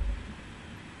jira.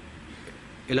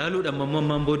 Ilaaluudhaan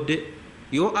mammaan booddee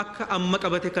yoo akka amma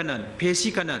qabate kanaan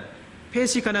peesii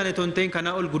kanaan itoo hin ta'in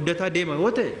kanaa ol guddataa deema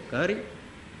yoo ta'e gaarii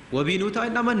wabiinuu ta'a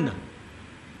hin amanna.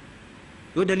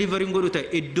 Yoo deliiveriin godhu ta'e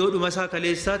iddoodhuma isaa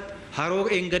kaleessaatti haroo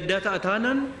eengaddaa ta'a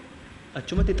taanaan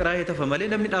achumatti xiraayee tafa malee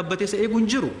namni dhaabbatee isa eegu hin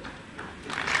jiru.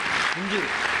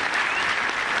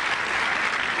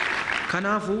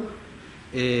 Kanaafuu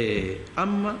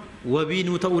amma wabii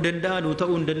nuu ta'uu danda'a nuu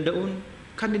ta'uu hin danda'uun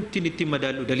kan ittiin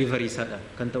madaallu deliiverii isaadha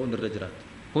kan ta'uun irra jiraatu.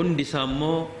 Hundi isaa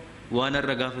immoo waan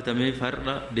har'a gaafatameef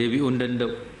har'a deebi'uu hin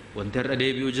danda'u. Wanti har'a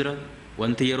deebi'u jira,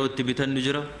 wanti yeroo itti bitannu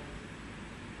jira.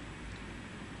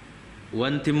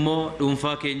 Wanti immoo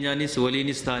dhuunfaa keenyaanis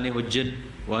waliinis taanee hojjennu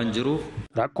waan jiruuf.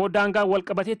 Rakkoo daangaa wal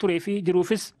qabatee turee fi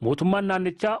jiruufis mootummaan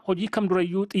naannichaa hojii kam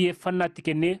durayyuu xiyyeeffannaatti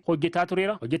kennee hojjetaa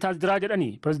tureera. Hojjetaas jiraa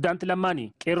jedhanii Pirezidaanti Lammaanii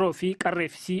qeerroo fi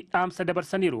qarreeffisii dhaamsa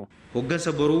dabarsaniiru.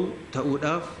 Hoggansa boruu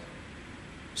ta'uudhaaf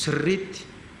sirriitti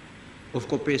of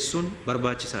qopheessuun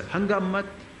barbaachisaadha. Hanga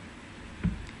ammaatti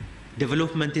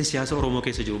developmentiin siyaasa Oromoo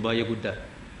keessa jiru baay'ee guddaadha.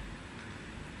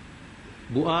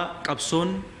 Bu'aa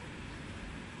qabsoon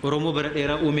Oromoo bara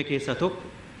dheeraa uume keessaa tokko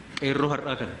qeerroo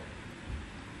har'aa kana.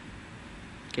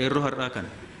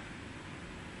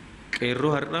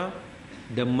 Qeerroo har'aa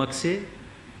dammaqsee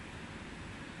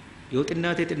yoo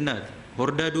xinnaate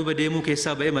hordaa duuba deemuu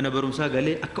keessaa ba'ee mana barumsaa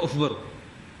galee akka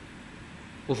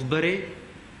of baree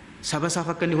saba isaaf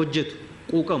akka inni hojjetu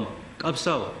quuqamu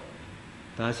qabsaa'u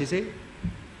taasisee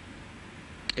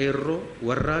qeerroo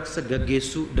warraaqsa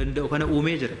gaggeessuu danda'u kana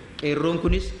uumee jira. Qeerroon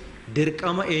kunis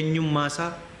dirqama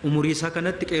eenyummaasaa umurii isaa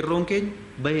kanatti qeerroon keenya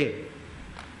bahee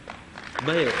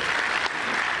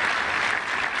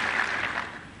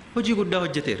hojii guddaa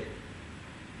hojjeteera.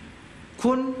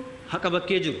 Kun haqa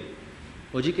bakkee jiru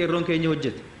hojii qeerroon keenya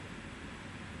hojjete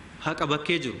haqa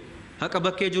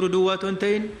bakkee jiru duwwaa otoo hin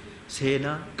ta'in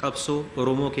seenaa qabsoo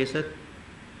Oromoo keessatti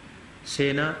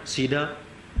seenaa siidaa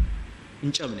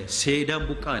hin cabne seedaan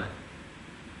buqqaane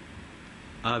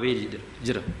aabee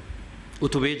jira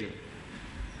utubee jira.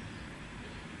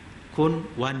 Kun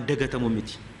waan dagatamu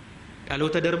miti.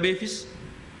 Dhaloota darbeefis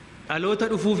dhaloota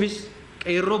dhufuufis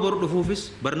qeerroo bor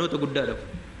dhufuufis barnoota guddaa dhabu.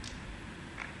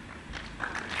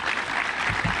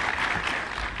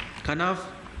 Kanaaf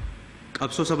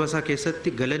qabsoo saba isaa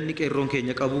keessatti galanni qeerroon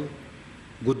keenya qabu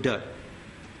guddaadha.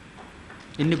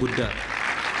 Inni guddaadha.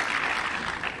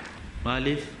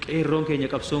 Maaliif qeerroon keenya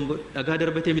qabsoon dhagaa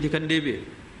darbatee miti kan deebi'e.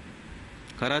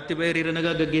 Karaatti ba'ee hiriira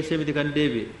nagaa gaggeessee miti kan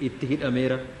deebi'e. Itti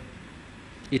hidhameera,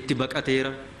 itti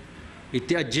baqateera,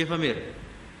 itti ajjeefameera.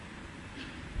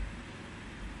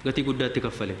 Gatii guddaa itti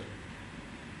kaffaleera.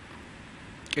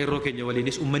 Qeerroo keenya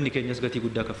waliinis uummanni keenyas gatii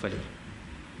guddaa kaffaleera.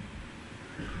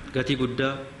 Gatii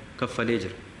guddaa kaffalee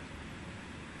jira.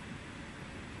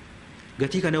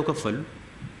 Gatii kana yoo kaffalu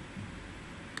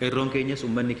qeerroon keenyas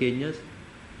uummanni keenyas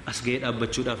as ga'ee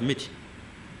dhaabbachuudhaaf miti.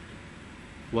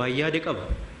 Waan yaade qaba.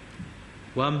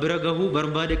 Waan bira gahuu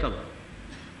barbaade qaba.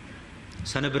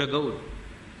 Sana bira ga'uudha.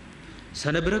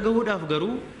 Sana bira gahuudhaaf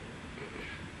garuu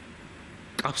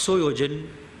qabsoo yoo jennu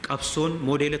qabsoon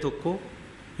moodeela tokko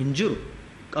hin jiru.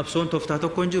 Qabsoon tooftaa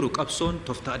tokko hin jiru. Qabsoon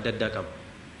tooftaa adda addaa qaba.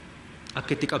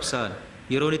 Akka itti qabsaa'an,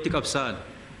 yeroon itti qabsaa'an,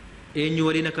 eenyu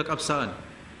waliin akka qabsaa'an,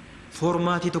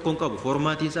 foormaatii tokko hin qabu.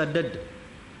 Foormaatiin isaa adda adda.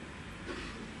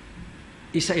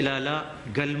 Isa ilaalaa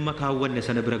galma kaawwanne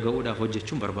sana bira ga'uudhaaf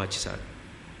hojjechuun barbaachisaadha.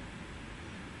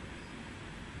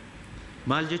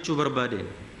 Maal jechuu barbaadeen?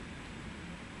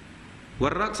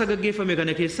 Warraaqsa gaggeeffame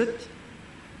kana keessatti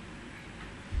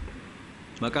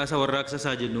maqaa isaa warraaqsa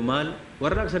isaa jennu maal?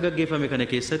 Warraaqsa gaggeeffame kana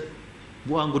keessatti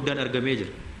bu'aan guddaan argamee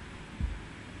jira.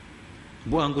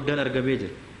 Bu'aan guddaan argamee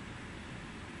jira.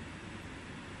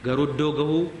 Garuu iddoo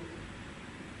gahuu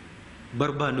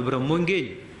barbaannu bira immoo hin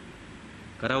geenye.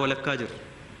 Karaa walakkaa jira.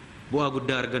 Bu'aa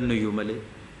guddaa argannu iyyuu malee.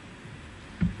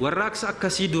 Warraaqsa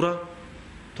akkasii dura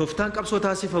tooftaan qabsoo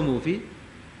taasifamuu fi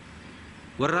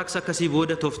warraaqsa akkasii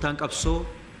booda tooftaan qabsoo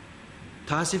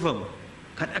taasifamu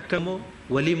kan akka immoo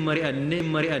waliin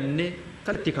mari'annee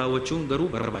kan itti kaawwachuun garuu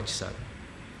barbaachisaadha.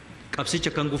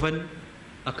 Qabsicha kan gufan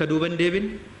akka duuban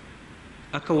deebin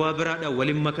akka waa biraadhaan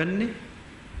waliin makanne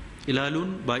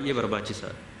ilaaluun baay'ee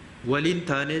barbaachisaadha. Waliin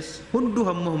taanes hunduu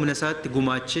hamma humna isaatti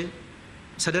gumaachee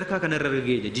sadarkaa kanarra erga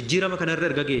geenye jijjiirama kanarra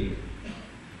erga geenye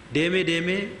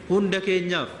deemee hunda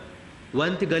keenyaaf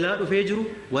wanti galaa dhufee jiru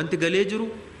wanti galee jiru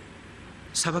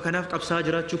saba kanaaf qabsaa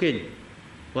jiraachuu keenya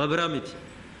waa biraa miti.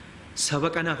 Saba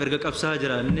kanaaf erga qabsaa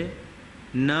jiraanne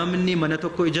namni mana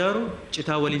tokko ijaaru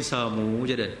citaa waliin saamuu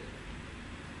jedhan.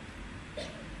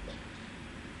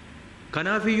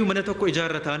 Kanaafiyyuu mana tokko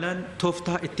ijaarra taanaan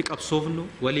tooftaa itti qabsoofnu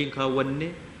waliin kaawwanne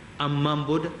ammaan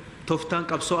booda tooftaan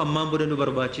qabsoo ammaan booda nu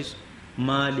barbaachisu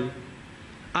maali?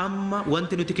 Amma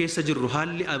wanti nuti keessa jirru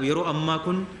haalli yeroo ammaa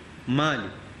kun maali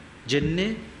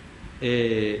jennee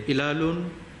ilaaluun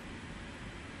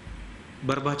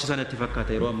barbaachisaa natti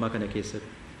fakkaata yeroo ammaa kana keessatti.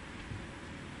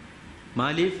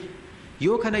 Maaliif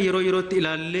yoo kana yeroo yerootti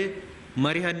ilaallee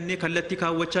mari'annee kallattii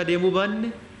kaawwachaa deemuu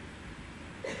baanne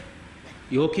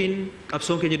yookiin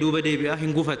qabsoon keenya duuba deebi'aa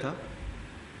hin gufata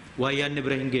waan yaadne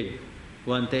bira hin geenye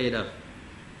waan ta'eedhaaf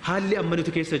haalli amma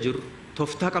nuti keessa jirru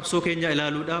tooftaa qabsoo keenya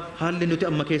ilaaluudhaaf haalli nuti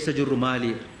amma keessa jirru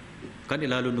maali kan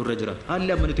ilaaluun nurra jiraata.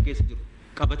 Haalli amma nuti keessa jirru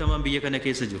qabatamaan biyya kana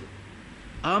keessa jiru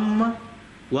amma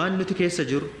waan nuti keessa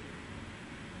jirru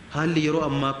haalli yeroo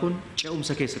ammaa kun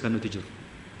ce'umsa keessa kan nuti jiru.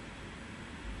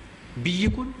 Biyyi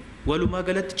kun walumaa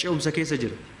galatti ce'umsa keessa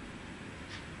jira.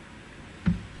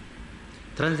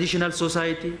 Transitional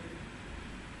society,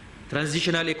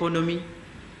 transitional economy,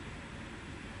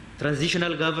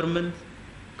 transitional government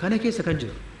kana keessa kan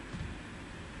jiru.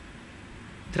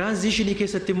 Transitionii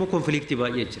keessatti immoo konfliktii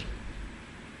baay'ee jira.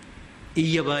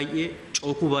 Iyya baay'ee,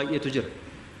 cookuu baay'eetu jira.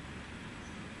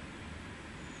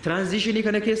 Transitionii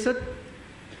kana keessatti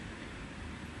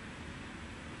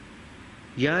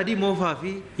yaadi moofaa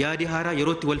fi yaadi haaraa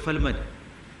yerootti wal falman,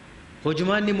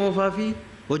 hojumaanni moofaa fi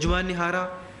hojumaanni haaraa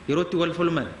yerootti wal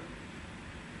falman,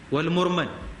 wal morman.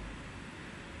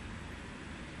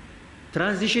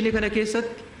 Transitionii kana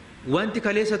keessatti wanti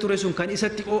kaleessa ture sun kan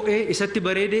isatti oo'ee, isatti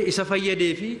bareedee, isa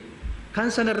fayyadee fi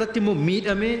kan sana irratti immoo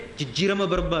miidhamee jijjiirama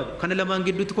barbaadu kana lamaan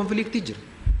gidduutti konfliktii jira.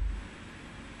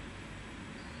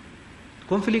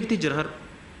 Konfliktii jira har'a.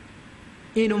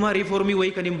 Inumaa riifoormii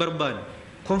wayii kan hin barbaanne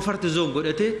comfort zone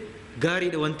godhatee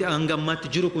gaariidha wanti hanga ammaatti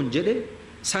jiru kun jedhee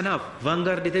sanaaf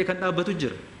vaangaardii ta'e kan dhaabbatu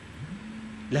jira.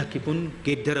 Lakki kun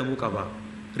geeddaramuu qaba.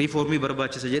 Riifoormii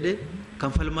barbaachisa jedhee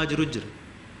kan falmaa jiru jira.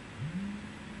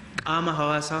 Qaama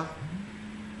hawaasaa,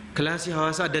 kilaasii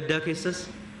hawaasaa adda addaa keessas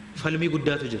falmii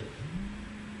guddaatu jira.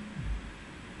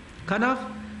 Kanaaf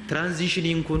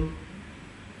tiraanziishiniin kun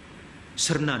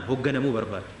sirnaan hoogganamuu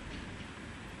barbaada.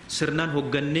 Sirnaan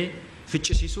hooggannee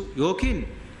ficcisiisu yookiin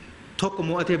tokko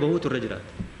mo'atee bahuutu irra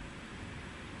jiraata.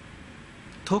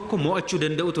 Tokko mo'achuu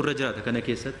danda'utu irra jiraata kana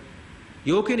keessatti.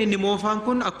 Yookiin inni moofaan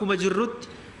kun akkuma jirrutti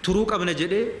turuu qabna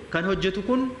jedhee kan hojjetu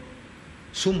kun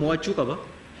sun mo'achuu qaba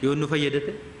yoo nu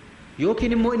fayyadate.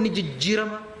 Yookiin immoo inni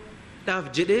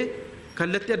jijjiiramaadhaaf jedhee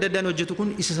kallattii adda addaan hojjetu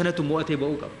kun isa sanatu mo'atee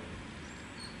bahuu qaba.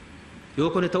 Yoo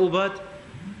kun ta'uu baate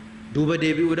duuba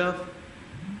deebi'uudhaaf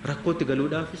rakkootti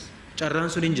galuudhaafis carraan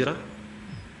sun hin jira.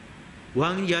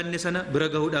 Waan yaadne sana bira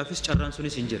gahuudhaafis carraan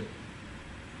sunis hin jira.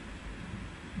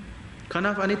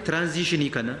 Kanaaf ani tiraanziishinii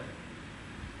kana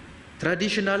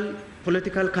traditional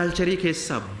political culture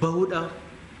keessaa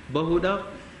bahuudhaaf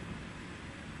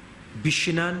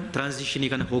bishinaan tiraanziishinii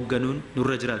kana hoogganuun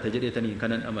nurra jiraata jedheetanii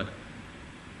kanan amana.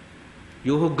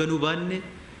 Yoo hoogganuu baanne,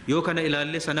 yoo kana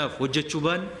ilaalle sanaaf hojjechuu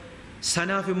baanne,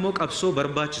 sanaaf immoo qabsoo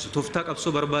barbaachisu, tooftaa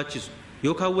qabsoo barbaachisu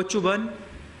yoo kaawwachuu baanne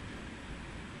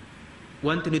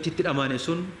wanti nuti itti dhamaane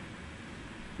sun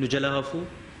nu jalaa hafuu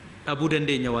dhabuu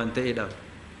dandeenya waan ta'eedhaaf.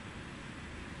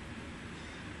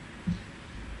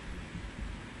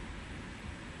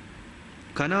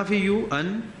 Kanaafiyyuu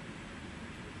an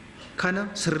kana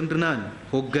sirnaan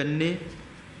hooggannee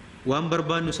waan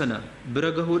barbaannu sana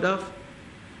bira gahuudhaaf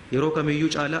yeroo kamiyyuu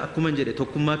caalaa akkuma jedhe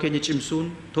tokkummaa keenya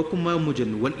cimsuun, tokkummaa yommuu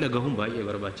jennu wal dhagahuun baay'ee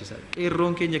barbaachisaadha.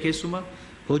 Qeerroon keenya keessumaa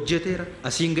hojjeteera,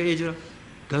 asiin ga'ee jira.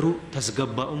 Garuu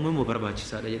tasgabbaa'uun immoo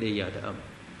barbaachisaadha jedhee yaada'ama.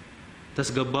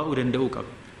 Tasgabbaa'uu danda'uu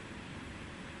qabna.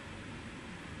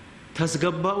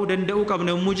 Tasgabbaa'uu danda'uu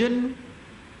qabna yommuu jennu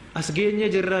as geenye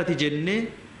jirraati jennee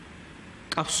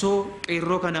qabsoo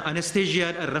qeerroo kana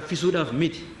anesteeziyaadhaan raffisuudhaaf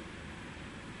miti.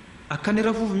 Akka inni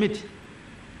rafuuf miti.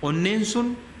 Onneen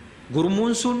sun,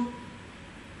 gurmuun sun,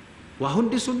 waa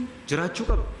hundi sun jiraachuu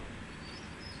qaba.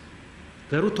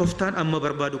 Garuu tooftaan amma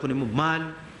barbaadu kun immoo maal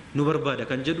nu barbaada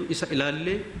kan jedhu isa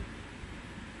ilaallee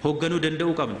hoogganuu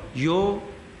danda'uu qabna. Yoo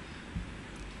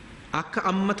akka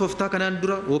amma tooftaa kanaan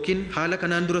dura yookiin haala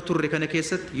kanaan dura turre kana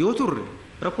keessatti yoo turre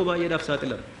rakkoo baay'eedhaaf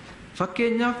saaxilama.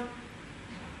 Fakkeenyaaf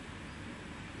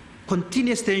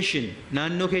continuous tension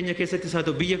naannoo keenya keessatti isaa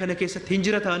ta'u biyya kana keessatti hin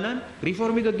jira taanaan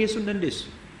riifoormii gaggeessuu hin dandeessu.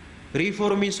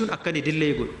 Riifoormiin sun akka inni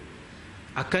dillee godhu,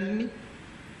 akka inni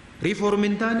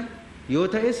riifoormiin taane yoo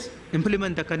ta'es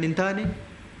implement akka inni hin taane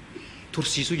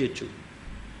tursiisuu jechuudha.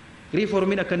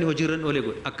 Riifoormiin akka inni hojiirra hin oolle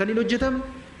godha. Akka inni hojjetamu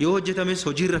yoo hojjetames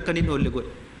hojiirra akka inni hin oolle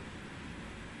godha.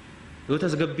 Yoo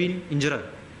tasgabbiin hin jiran.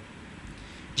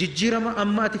 Jijjiirama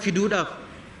amma ati fiduudhaaf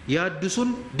yaaddu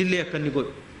sun dillee akka inni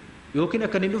godhu yookiin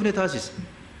akka inni hin dhufne taasisa.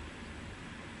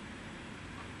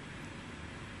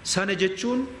 sana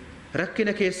jechuun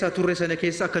rakkina keessaa turre sana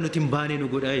keessa akka nuti hin baane nu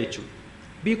godhaa jechuudha.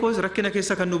 Because rakkina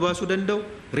keessa kan nu baasuu danda'u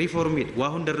reformidha. Waa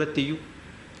hunda irratti iyyuu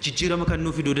jijjiirama kan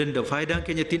nu fiduu danda'u faayidaan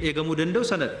keenya ittiin eegamuu danda'u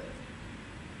sanadha.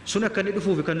 Sun akka inni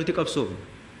dhufuufi kan nuti qabsoofnu.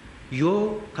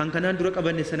 Yoo kan kanaan dura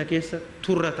qabanne sana keessa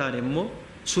turra taane immoo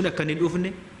sun akka inni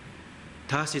dhufne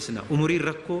taasisna. Umuriin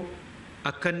rakkoo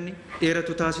akka inni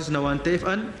dheeratu taasisna waan ta'eef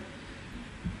an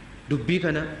dubbii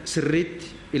kana sirriitti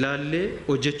ilaallee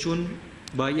hojjechuun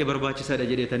baay'ee barbaachisaadha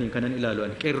jedheetaniin kanan ilaalu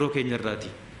ani qeerroo keenya irraati.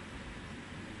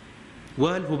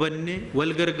 Wal hubanne,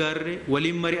 wal gargaarre,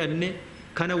 waliin mari'anne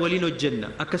kana waliin hojjenna.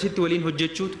 Akkasitti waliin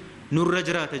hojjechuutu nurra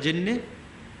jiraata jenne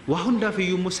waa hundaaf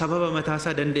iyyuu immoo sababa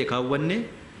mataasaa danda'e kaawwanne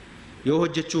yoo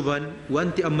hojjechuu baan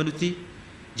wanti amma nuti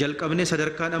jalqabne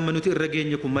sadarkaan amma nuti irra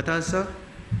geenye kun mataansaa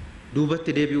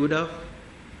duubatti deebi'uudhaaf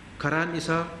karaan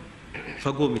isaa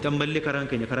fagoo miti. Ammallee karaan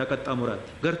keenya karaa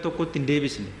qaxxaamuraatti gar tokkotti hin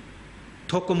deebisne.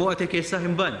 Tokko mo'atee keessaa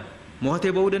hin baane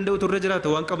mo'atee ba'uu danda'utu irra jiraata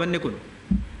waan qabanne kun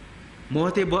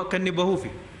mo'atee akka inni bahuufi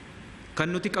kan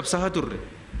nuti qabsaa'aa turre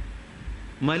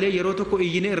malee yeroo tokko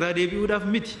iyyine irraa deebi'uudhaaf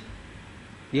miti.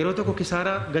 Yeroo tokko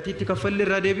kisaaraa gatiitti kaffallee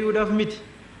irraa deebi'uudhaaf miti.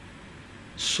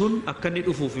 Sun akka inni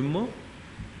dhufuuf immoo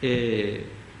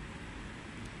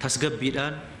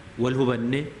tasgabbiidhaan wal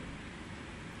hubannee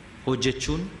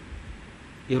hojjechuun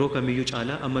yeroo kamiyyuu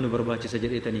caalaa amma nu barbaachisa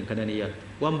jedheetaniin kanan yaadda.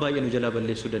 Waan baay'ee nu jalaa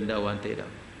balleessuu danda'a waan ta'edha.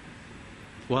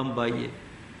 Waan baay'ee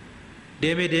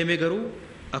deemee garuu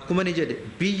akkuma ni jedhe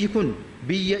biyyi kun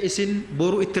biyya isin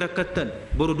boru itti rakkattan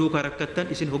boru duukaa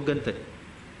rakkattan isin hoggantan.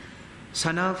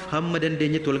 Sanaaf hamma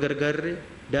dandeenyetti wal gargaarre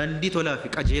daandii tolaa fi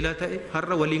qajeelaa ta'e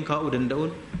har'a waliin kaa'uu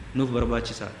danda'uun nuuf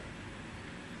barbaachisaadha.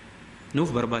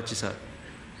 Nuuf barbaachisaadha.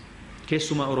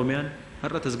 Keessumaa Oromiyaan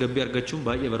har'a tasgabbii argachuun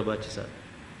baay'ee barbaachisaadha.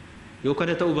 Yoo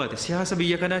kana ta'uu baate siyaasa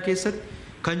biyya kanaa keessatti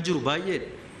kan jiru baay'eedha.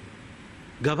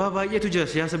 Gabaa baay'eetu jira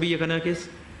siyaasa biyya kanaa keessa.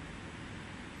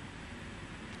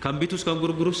 Kan bitus kan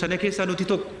gurgurus sana keessaa nuti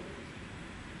tokko.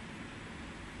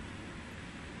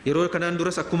 Yeroo kanaan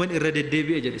duras akkuma irra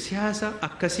deddeebi'e jedhe siyaasa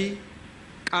akkasii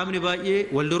qaamni baay'ee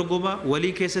wal dorgomaa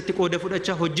walii keessatti qooda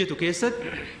fudhachaa hojjetu keessatti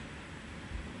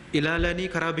ilaalanii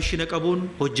karaa bishina qabuun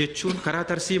hojjechuun karaa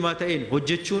tarsiimaa ta'een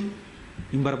hojjechuun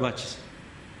hin barbaachisa.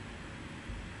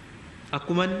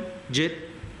 Akkuman jedhe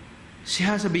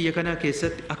siyaasa biyya kanaa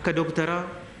keessatti akka dooktaraa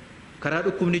karaa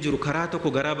dhukkubni jiru karaa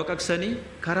tokko garaa baqaqsanii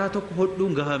karaa tokko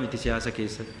hodhuun gahaa miti siyaasa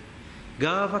keessatti.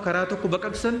 Gaafa karaa tokko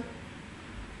baqaqsan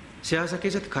siyaasa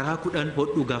keessatti karaa 10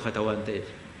 hodhuu gaafata waan ta'eef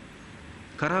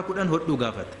karaa 10 hodhuu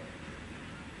gaafata.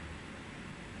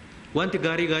 Wanti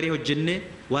gaarii hojjennee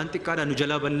waan xiqqaadhaan nu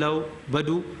jalaa ballaa'u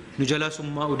baduu nu jalaa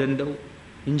summaa'uu danda'u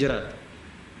hin jiraata.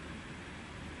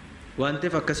 Waan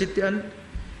ta'eef akkasitti an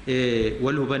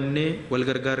wal hubannee wal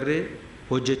gargaarree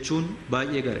hojjechuun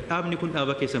baay'ee gaarii. Dhaabni kun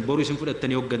dhaaba keessan boruu isin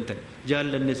fudhattanii hoggantan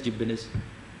jaallannes jibbines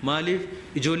maaliif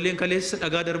ijoolleen kaleessa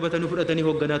dhagaa darbatanii fudhatanii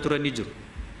hogganaa turanii jiru.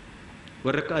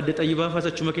 Warra akka adda xayyibaa faas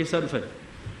achuma keessaa dhufan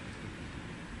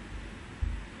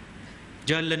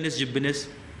jaallannes jibbines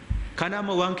kana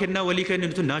amma waan kennaa walii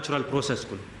kenninutu natural process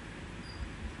kun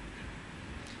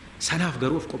sanaaf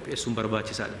garuu of qopheessuun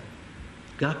barbaachisaadha.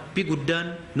 Gaaffii guddaan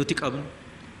nuti qabnu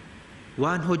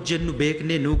waan hojjennu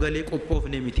beeknee nuu galee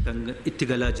qophoofnee miti kan itti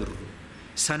galaa jirru.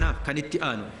 Sanaaf kan itti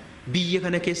aanu biyya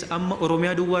kana keessa amma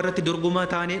Oromiyaa duwwaa irratti dorgomaa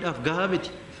taaneedhaaf gahaa miti.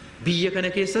 Biyya kana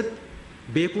keessatti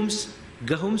beekumsa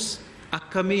gahumsa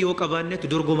akkamii yoo qabaannetu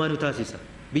dorgomaa nu taasisa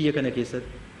biyya kana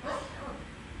keessatti.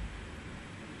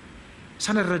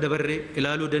 Sanarra dabarree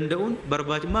ilaaluu danda'uun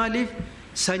barbaachisa. Maaliif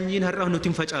sanyiin har'a nuti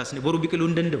hin facaasne boru biqiluu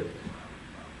hin danda'u.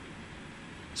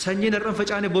 Sanyiin har'a hin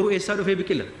facaane boru eessaa dhufee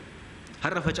biqila?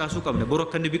 Har'a facaasuu qabna boru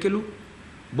akka inni biqilu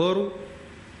boru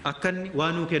akka inni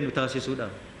waan nuu kennu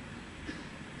taasisuudhaaf.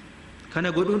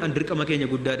 Kana godhuun an dirqama keenya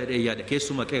guddaadha jedhee yaada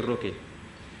keessumaa qeerroo keenya.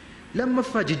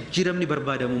 Lammaffaa jijjiiramni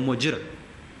barbaadamu immoo jira.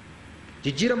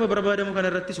 Jijjiirama barbaadamu kana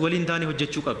irrattis waliin taane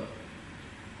hojjechuu qabna.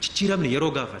 Jijjiiramni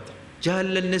yeroo gaafata.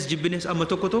 Jaallannes jibbines amma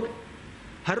tokko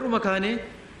har'uma kaanee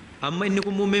amma inni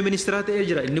kun muummee ministeeraa ta'ee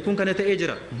jira inni kun kana ta'ee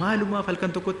jira maalumaaf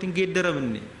halkan tokkotti hin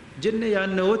geeddaramne jenne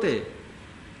yaadna yoo ta'e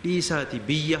dhiisaati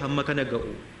biyya hamma kana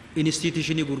ga'u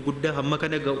instituushinii gurguddaa hamma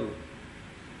kana ga'u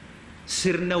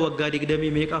sirna waggaa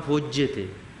 20 meeqaaf hojjete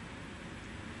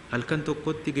halkan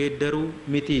tokkotti geeddaruu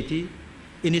mitiiti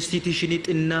instituushinii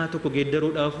xinnaa tokko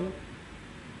geeddaruudhaafu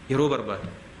yeroo barbaada.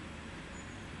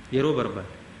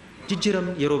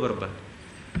 Jijjiiramni yeroo barbaada.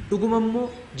 Dhuguma immoo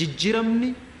jijjiiramni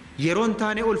yeroo hin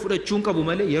taane ol fudhachuun qabu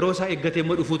malee yeroo isaa eeggatee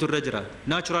immoo dhufuutu irra jiraata.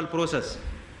 Natural process.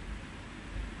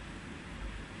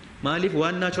 Maaliif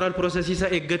waan natural process isaa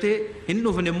eeggatee hin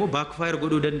dhufne immoo backfire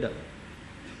godhuu danda'a.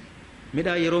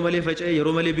 Midhaan yeroo malee faca'ee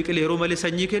yeroo malee biqilee yeroo malee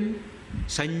sanyii kennu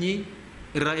sanyii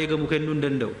irraa eegamu kennuu hin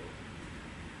danda'u.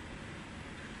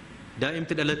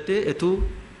 Daa'imti dhalattee etuu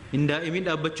hin daa'imiin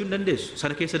dhaabbachuu hin dandeessu.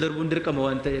 Sana keessa darbuun dirqama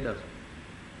waan ta'eedhaaf.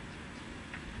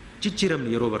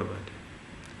 Jijjiiramni yeroo barbaade.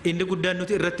 Inni guddaan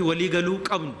nuti irratti walii galuu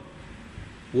qabnu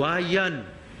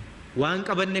waan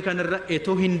qabanne kanarra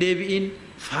etoo hin deebi'iin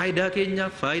faayidaa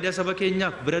keenyaaf, faayidaa saba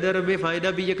keenyaaf, bira darbee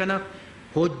faayidaa biyya kanaaf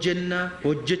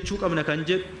hojjechuu qabna kan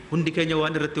jedhu hundi keenya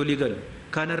waan irratti walii galu.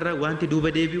 Kanarra wanti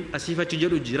duuba deebi'u asiif achi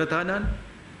jedhu jira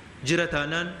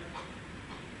taanaan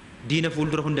diina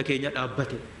fuuldura hunda keenya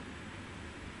dhaabbate.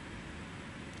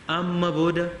 Amma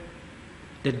booda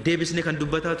deddeebisne kan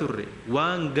dubbataa turre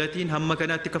waan gatiin hamma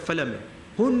kanaatti kaffalame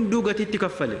hunduu gatiitti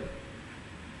kaffale.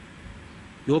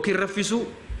 Yookiin raffisuu,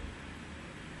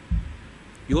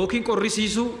 yookiin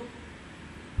qorrisiisuu,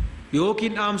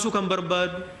 yookiin dhaamsuu kan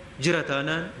barbaadu jira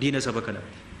taanaan diina saba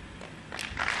kanaati.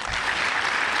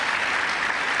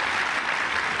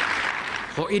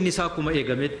 Ho'iin isaa akkuma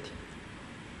eegametti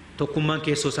tokkummaan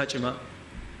keessoo isaa cimaa,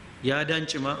 yaadaan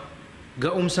cimaa,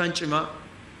 ga'umsaan cimaa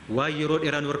waan yeroo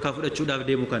dheeraan warkaa fudhachuudhaaf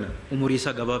deemu kana umurii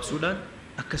isaa gabaabsuudhaan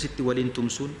akkasitti waliin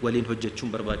tumsuun waliin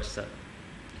hojjechuun barbaachisaadha.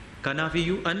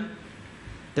 Kanaafiyyuu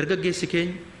dargaggeessi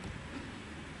keenya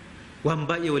waan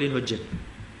baay'ee waliin hojjenna.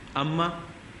 Amma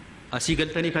asii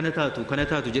galtanii kana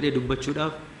taatu jedhee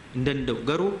dubbachuudhaaf hin danda'u.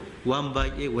 Garuu waan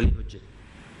baay'ee waliin hojjenna.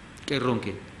 Qeerroon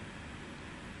keenya.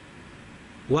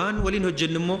 Waan waliin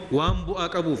hojjennu immoo waan bu'aa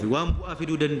qabuu fi waan bu'aa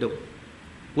fiduu danda'u.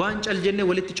 Waan cal jennee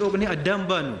walitti cooknee addaan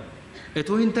baanu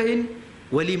etoo hin ta'in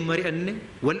waliin mari'anne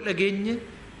wal dhageenye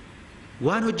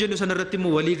waan hojjennu sanarratti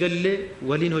immoo walii gallee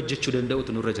waliin hojjechuu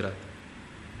danda'utu nurra jiraata.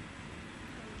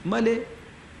 Malee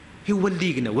hin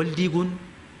waldiigna. Waldiiguun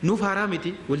nuuf haaraa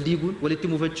miti. Waldiiguun walitti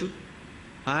muufachuun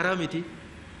haaraa miti.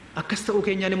 Akkas ta'uu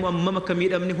keenyaan immoo ammam akka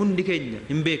miidhamne hundi keenya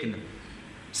hin beekna.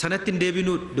 Sanatti hin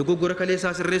deebinuudha. Dogoggora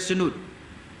kaleessaa sirreessinuudha.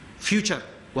 Future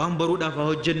waan baruudhaaf haa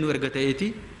hojjennu erga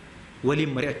ta'eeti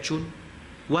waliin mari'achuun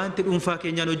wanti dhuunfaa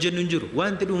keenyaan hojjennu hin jiru.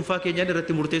 Wanti dhuunfaa keenyaan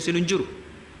irratti murteessinu hin jiru.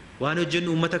 Waan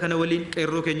hojjennu uummata kana waliin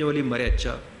qeerroo keenya waliin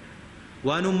mari'achaa.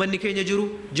 Waan uummanni keenya jiru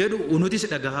jedhu nutis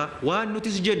dhagahaa. Waan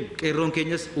nutis jennu qeerroon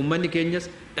keenyas uummanni keenyas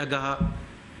dhagahaa.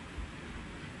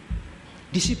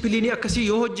 Disipiliinii akkasii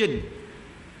yoo hojjennu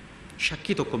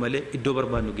shakkii tokko malee iddoo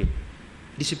barbaannu geenya.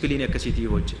 Disipiliinii akkasiitii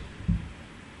yoo hojjennu.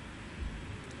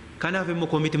 Kanaaf immoo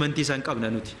koomitimentii isaan qabna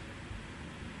nuti.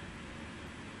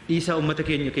 Dhiisaa uummata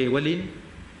keenya kee waliin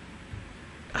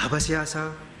dhaaba siyaasaa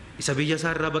isa biyya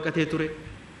isaa irraa baqatee ture,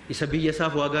 isa biyya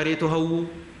isaaf waa gaariitu hawwu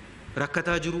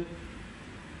rakkataa jiru.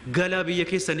 Galaa biyya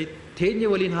keessanitti teenye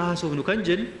waliin haasofnu kan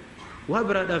jennu waa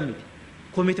biraadhaaf miti.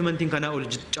 Koomitimentiin kanaa ol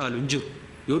caalu hin jiru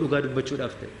yoo dhugaa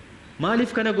dubbachuudhaaf ta'e.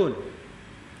 Maaliif kana goona?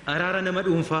 Araara nama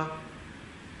dhuunfaa,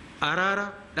 araara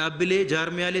dhaabbilee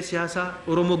jaarmiyaalee siyaasaa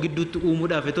Oromoo gidduutti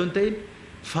uumuudhaaf etoo hin ta'in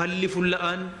falli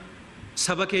fulla'aan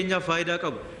saba keenyaaf faayidaa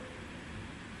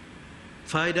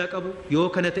qabu yoo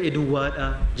kana ta'e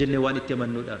duwwaadhaa jennee waan itti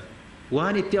amannuudhaaf.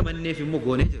 Waan itti amanneef immoo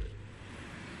goonee jirra.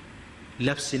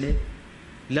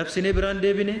 Labsinee biraan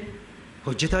deebine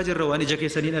hojjetaa jirra waan ija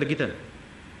keessaniin argitan.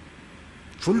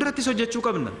 Fuuldurattis hojjechuu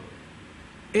qabna.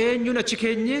 Eenyuun achi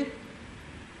keenye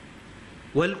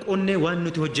wal qonnee waan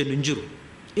nuti hojjennu hin jiru.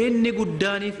 Inni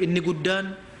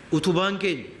guddaan utubaan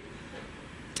keenya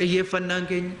xiyyeeffannaan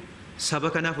keenya saba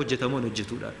kanaaf hojjetamuun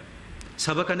hojjetuudha.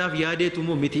 Saba kanaaf yaadeetu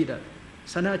immoo mitiidha.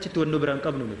 Sana achitti wannoo biraan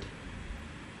qabnu nuti.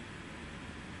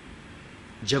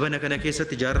 Jabana kana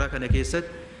keessatti jaarraa kana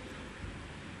keessatti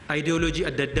ideoloojii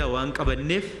adda addaa waan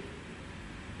qabanneef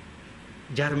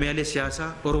jaarmiyaalee siyaasaa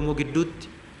Oromoo gidduutti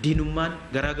diinummaan,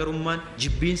 garaagarummaan,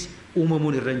 jibbiinsi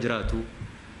uumamuun irra hin jiraatu.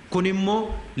 Kun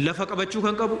immoo lafa qabachuu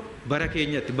kan qabu bara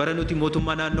keenyatti, bara nuti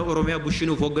mootummaa naannoo Oromiyaa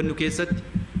bushinuuf hooggannu keessatti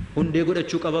hundee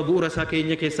godhachuu qaba. Bu'uura isaa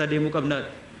keenya keessaa deemuu qabnaadha.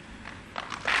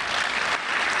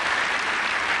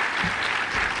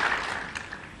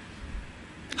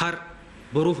 Har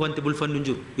boruuf wanti bulfannu hin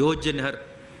jiru. Yoo hojjenne har,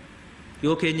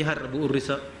 yoo keenya har'a bu'uurri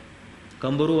isaa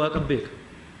kan boruu Waaqan beeka.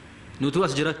 Nutu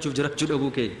as jiraachuu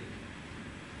dhabuu keenya.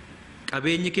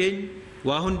 Qabeenyi keenya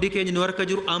waa hundi keenya nu harka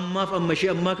jiru ammaaf amma ishee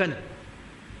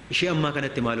ammaa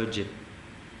kanatti maal hojjenna?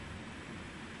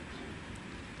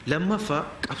 Lammaffaa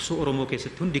qabsoo Oromoo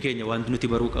keessatti hundi keenya wanti nuti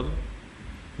baruu qabnu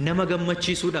nama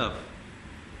gammachiisuudhaaf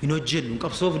hin hojjennu,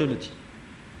 qabsoofnu nuti.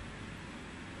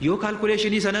 Yoo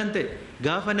kaalkuleeshinii sanaan ta'e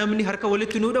gaafa namni harka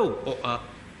walitti nuu dha'u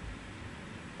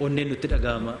onneen nutti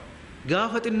dhaga'ama.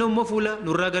 Gaafa xinnoo immoo fuula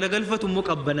nurraa galagalfatu immoo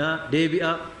qabbanaa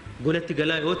deebi'aa golatti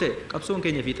galaa yoo ta'e qabsoon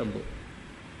keenya fiixan ba'u.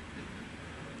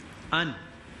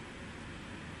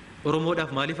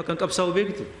 Oromoodhaaf maaliif akkan qabsaa'u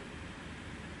beektu?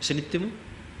 Isinitti immoo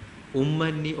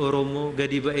uummanni Oromoo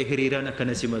gadi ba'ee hiriiraan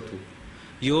akkana simatu.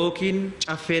 yookiin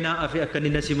caffeenaa afee akka inni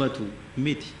na simatu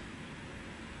miti.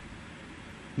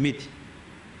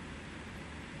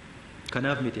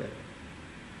 Kanaaf miti.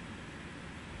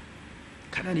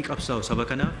 Kan ani qabsaa'u saba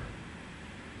kanaaf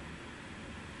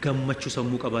gammachuu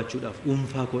sammuu qabaachuudhaaf,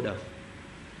 dhuunfaa koodhaaf,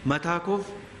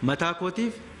 mataa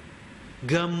kootiif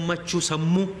gammachuu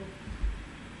sammuu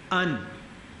an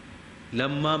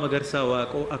Lammaa Magarsaa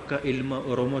Waaqoo akka ilma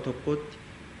Oromoo tokkootti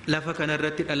lafa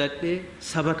kanarratti dhaladhee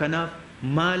saba kanaaf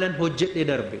maalan hojjedhee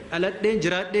darbe, dhaladheen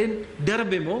jiraadheen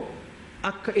darbe moo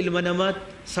akka ilma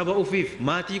namaatti saba ofiif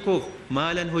maatii koof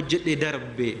maalan hojjedhee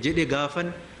darbe jedhee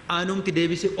gaafan aanumti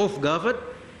deebisee of gaafadhu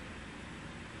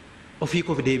ofii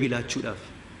koof deebii laachuudhaaf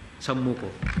sammuu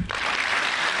koo.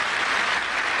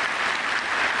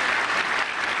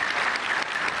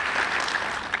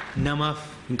 Namaaf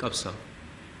hin qabsaa'u.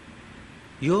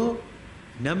 Yoo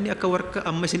namni akka warqa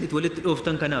amma isin itti walitti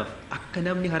dhooftan kanaaf akka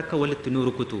namni harka walitti nu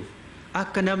rukutuuf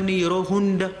akka namni yeroo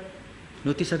hunda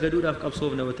nuti sagaduudhaaf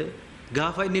qabsoofna ta'e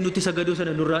gaafa inni nuti sagaduu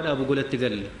sana nurraa dhaabu golatti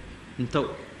galla hin ta'u.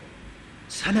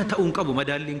 Sana ta'uun qabu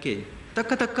madaalliin keenya.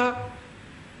 Takka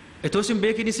itoo sin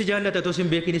beekinis si jaallata itoo sin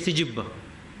beekinis si jibba.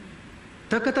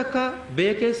 Takka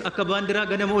beekees akka baandiraa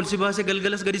ganama ol si baasee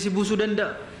galgalas gadi si buusuu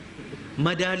danda'a.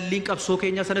 Madaalliin qabsoo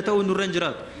keenyaa sana ta'uu nurra hin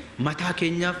jiraatu. Mataa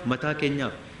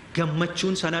keenyaaf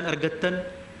gammachuun sanaan argattan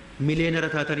mileenara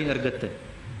taataniin argattan.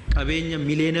 Qabeenya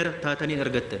mileenara taataniin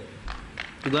argattan.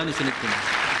 Dhugaan isinitti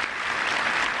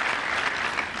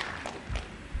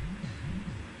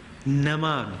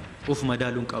namaan of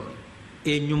madaaluun qaba.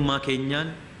 Eenyummaa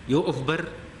keenyaan yoo of bar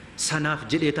sanaaf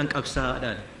jedheetan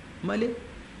qabsaa'aadhaan malee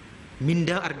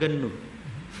mindaa argannuun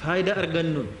faayidaa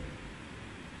argannuun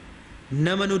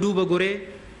nama nu duuba goree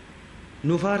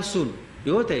nu faarsuun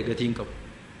yoo ta'e gatiin qabu.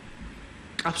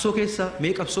 Qabsoo keessaa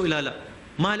mee qabsoo ilaala.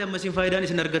 Maali ammasiin faayidaan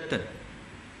isin argattan?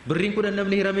 Birriin kudhan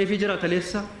namni hirameefii jira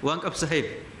kaleessa waan qabsaa'eef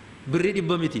birrii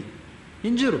 100 miti.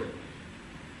 Hin jiru.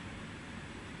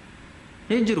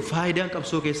 Faayidaan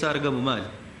qabsoo keessaa argamu maali?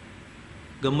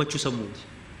 Gammachuu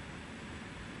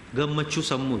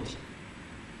sammuuti.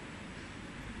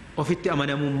 Ofitti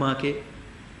amanamummaa kee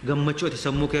gammachuu ati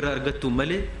sammuu kee irraa argattu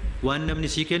malee waan namni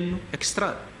sii kennu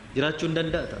ekstiraa jiraachuu hin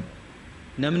danda'a.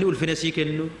 Namni ulfina sii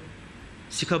kennu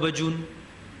si kabajuun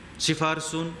si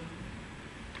faarsuun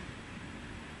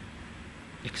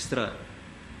ekstiraa.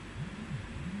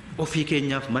 Ofii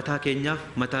keenyaaf mataa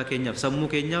keenyaaf sammuu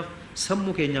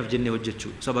keenyaaf jennee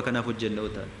hojjechuu saba kanaaf hojjenne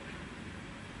otaa.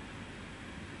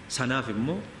 Sanaaf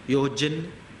immoo yoo hojjenne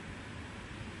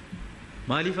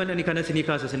maaliif ani kana isinii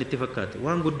kaasa isinitti fakkaate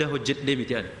waan guddaa hojjedhee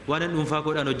miti ani waan an dhuunfaa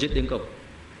koodhaan hojjedhee hin qabu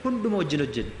hunduma wajjin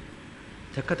hojjenne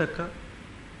takka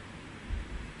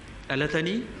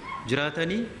dhalatanii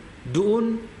jiraatanii du'uun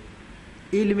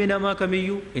ilmi namaa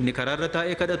kamiyyuu inni karaarra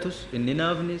taa'ee kadhatus inni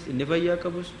naafnis inni fayyaa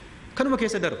qabus kanuma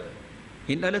keessa darba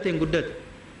hin dhalate hin guddate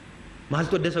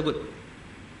maaltu adda isa godhe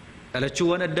dhalachuu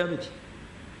waan addaa miti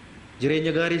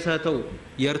jireenya gaarii isaa ta'u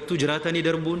yartuu jiraatanii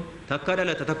darbuun takka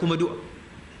dhalata takkuma du'a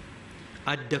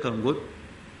adda kan godhu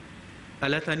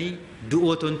dhalatanii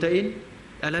du'oo ton ta'in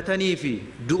dhalatanii fi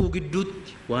du'u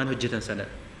gidduutti waan hojjetan sana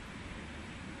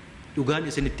dhugaan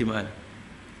isinitti maal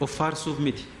of faarsuuf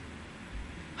miti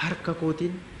harka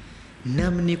kootiin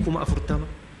namni 40,000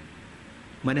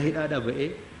 mana hidhaadhaa ba'ee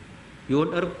yoon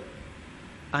argu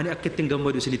ani akka ittiin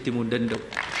gammadu isinitti himuu hin danda'u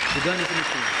dhugaan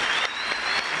isinitti himu.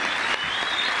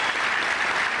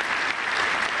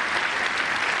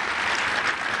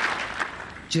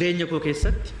 Jireenya koo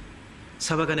keessatti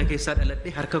saba kana keessaa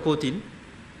dhaladhee harka kootiin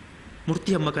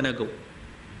murtii hamma kana ga'u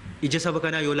ija saba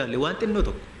kanaa yoo laalle waan xinnoo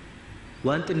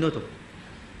tokko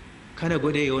kana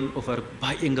godhee yoon of argu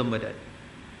baay'een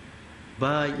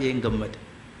gammada.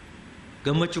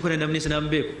 Gammachuu kana namni sinaan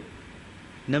beeku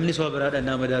namni soo biraadhaan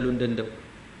naa madaaluu hin danda'u.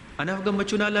 Anaaf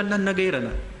gammachuu naalaan nan nagayeera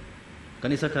naa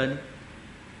kan isa kaani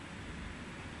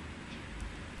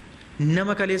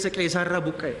nama kaleessa qeessaarraa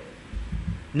buqqa'e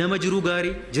nama jiruu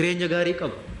gaarii jireenya gaarii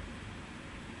qabu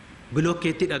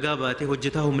bilokkeetti dhagaa baatee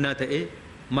hojjetaa humnaa ta'ee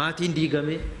maatiin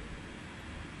diigame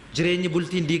jireenyi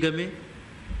bultiin diigame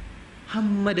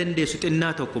hamma dandeessu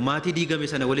xinnaa tokko maatii diigame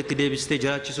sana walitti deebistee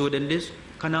jiraachisuu dandeessu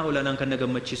kanaa olaanaan kan na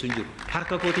gammachiisu hin jiru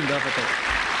harka kootiin gaafa ta'u.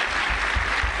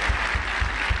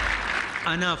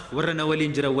 Anaaf warra na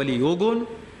waliin jiran walii yoo goonu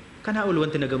kanaa ol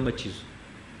wanti na gammachiisu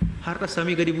har'a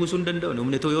samii gadi buusuu hin danda'u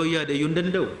humna too yoo yaade iyyuu hin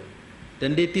danda'u.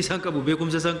 Dandeettii isaan qabu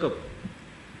beekumsa isaan qabu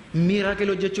miiraakil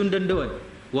hojjechuu hin danda'an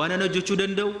waan an hojjechuu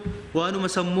danda'u waanuma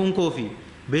sammuun koo fi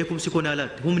beekumsi koo naa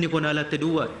laatte humni koo naa laatte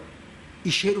duwwaadha.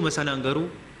 Isheedhuma sanaan garuu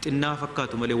xinnaa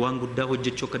fakkaatu malee waan guddaa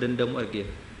hojjechuu akka danda'amu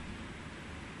argeera.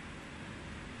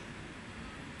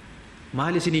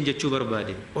 maal isiniin jechuu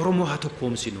barbaade Oromoo haa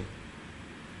tokkoomsinu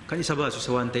kan isa baasu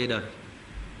isa waan ta'eedhaan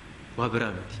waa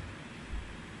biraa miti.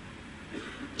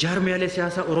 Jaarmiyaalee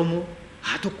siyaasaa Oromoo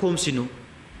haa tokkoomsinu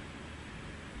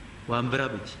waan biraa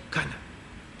miti. Kana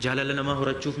jaalala namaa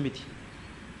horachuuf miti,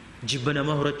 jibba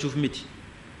namaa horachuuf miti.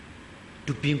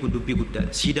 Dubbiin kun dubbii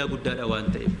guddaadha, siidaa guddaadha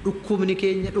waan ta'eef dhukkubni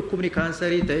keenya dhukkubni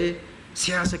kaansarii ta'ee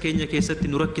siyaasa keenya keessatti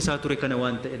nu rakkisaa ture kana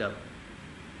waan ta'eedhaaf.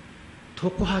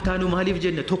 Tokko haa taanu maaliif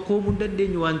jenna tokkoomuu hin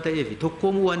dandeenyu waan ta'eef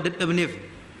tokkoomuu waan dadhabneef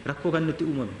rakkoo kan nutti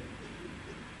uumame.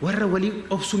 Warra walii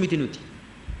obsu miti nuti.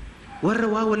 Warra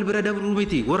waa wal bira dabru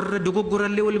miti. Warra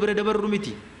dogoggorallee wal bira dabarru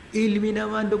miti. Ilmi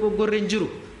namaan dogoggorre hin jiru.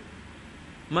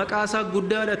 Maqaa isaa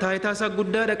guddaadha, taayitaa isaa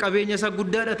guddaadha, qabeenya isaa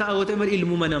guddaadha ta'awwate malee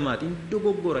ilmuma namaati. Hin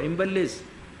dogoggora, hin balleessa.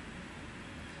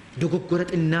 Dogoggora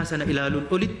xinnaa sana ilaaluun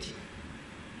olitti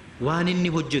waan inni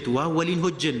hojjetu, waan waliin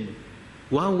hojjennu,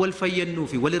 waan wal fayyannuu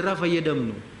fi walirraa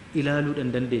fayyadamnu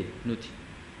ilaaluudhaan dandeenye nuti.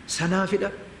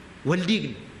 Sanaafidha wal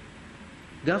diigni.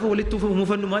 Gaafa walitti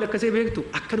muufannu maal akkasii beektu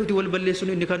akka nuti wal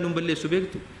balleessinu inni kaan nu balleessu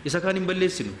beektu isa kaan hin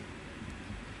balleessinu.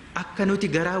 Akka nuti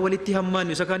garaa walitti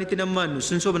hammaannu isa kaan itti hammaannu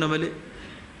sun sobna malee.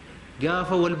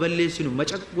 Gaafa wal balleessinu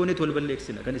macaqoonetu wal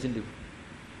balleessina kan isin dhibu.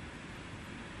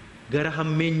 Gara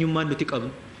hammeenyummaan nuti qabnu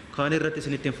kaan irratti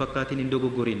isin ittiin fakkaatiin hin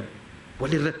dogoggorina.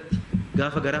 Walirratti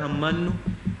gaafa gara hammaannu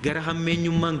gara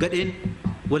hammeenyummaan gadheen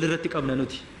walirratti qabna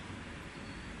nuti.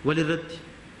 Walirratti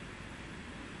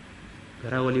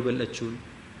garaa walii bal'achuun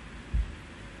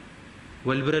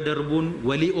wal bira darbuun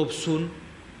walii obsuun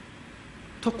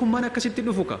tokkummaan akkasitti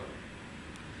dhufu ka.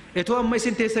 Etoo amma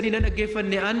isin teessanii nan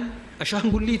dhaggeeffanne an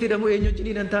ashaangulliitii dhamu eenyuun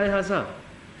cinii nan taa'e haasaa.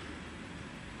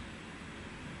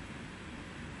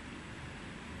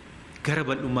 Gara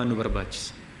bal'ummaan nu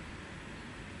barbaachisa.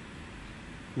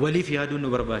 Waliif yaaduun nu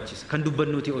barbaachisa. Kan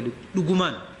dubbannuutii olitti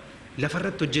dhugumaan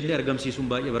lafarratti hojjennee argamsiisuun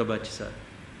baay'ee barbaachisaadha.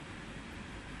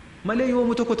 Malee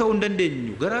yoomuu tokko ta'uu hin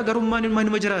dandeenyu. Garaa garummaan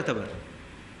hinuma jiraata bara.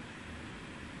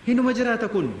 Hinuma jiraata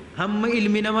kun hamma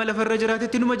ilmi namaa lafarra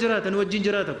jiraatetti hinuma jiraata nu wajjin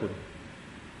jiraata kun.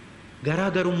 Garaa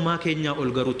garummaa keenyaa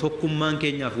ol garuu tokkummaan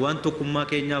keenyaaf waan tokkummaa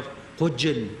keenyaaf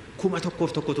hojjennu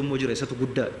 1,000 immoo jira isatu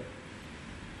guddaadha.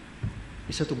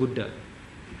 Isatu guddaadha.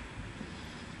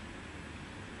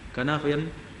 Kanaaf yan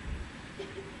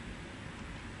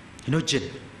hin hojjennu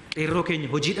qeerroo keenya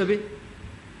hojii dhabe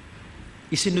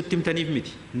isin nutti himtaniif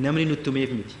miti namni nutti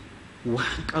himeef miti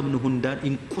waan qabnu hundaan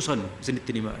hin qusannu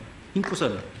isinitti himaa hin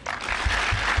qusannu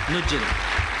hin hojjennu.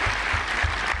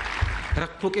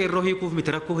 Rakkoo qeerroo hiikuuf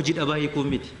miti rakkoo hojii dhabaa hiikuuf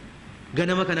miti.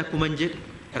 Ganama kan akkuman jedhe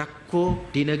rakkoo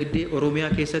dinagdee Oromiyaa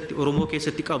keessatti Oromoo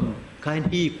keessatti qabnu kan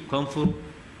hiiku kan furu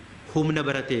humna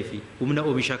baratee fi humna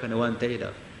oomishaa kana waan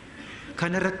ta'eedhaaf.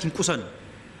 Kana irratti hin qusannu.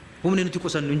 Humni nuti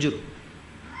qusannu hin jiru.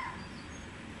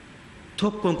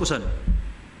 Tokko hin qusannu.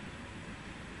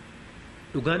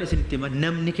 Dhugaan isinitti hima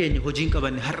namni keenya hojii hin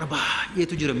qabanne har'a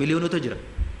baay'eetu jira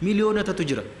miliyoonotatu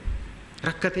jira.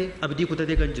 Rakkatee abdii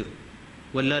kutatee kan jiru.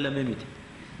 Wallaalamee miti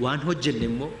waan hojjenne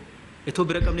immoo etoo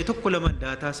bira qabne tokko lamaan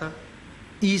daataasaa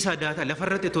dhiisaa daataa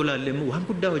lafarratti etoo laalle immoo waan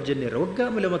guddaa hojjenneerra waggaa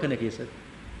lama kana keessatti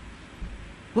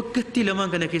waggattii lamaan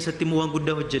kana keessatti immoo waan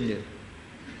guddaa hojjenneerra.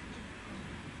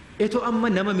 Etoo amma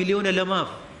nama miliyoona 2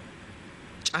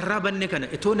 carraa banne kana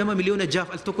etoo nama miliyoona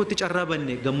 6 al tokkotti carraa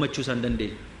banne gammachuu isaan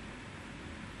dandeenye.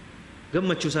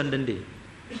 Gammachuu isaan dandeenye.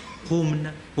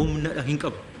 Humna hin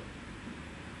qabu.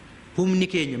 Humni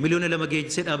keenya miliyoona 2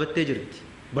 geessee dhaabattee jirti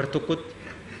bar tokkotti.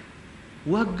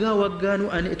 Waggaa nu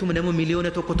ani etuma nama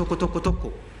miliyoona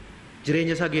tokko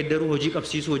jireenya isaa geeddaruu hojii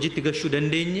qabsiisuu hojiitti gashuu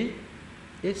dandeenye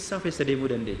eessaaf eessa deemuu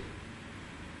dandeenya.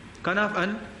 Kanaaf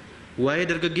an waa'ee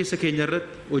dargaggeessa keenya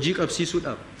irratti hojii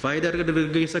qabsiisuudhaaf faayidaa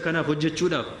dargaggeessa kanaaf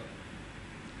hojjechuudhaaf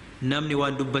namni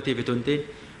waan dubbateef etoo hin ta'in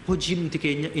hojii nuti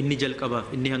keenya inni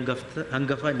jalqabaaf inni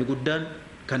hangafaa inni guddaan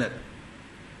kanadha.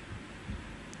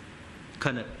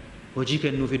 Hojii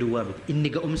kennuufi duwwaa miti. Inni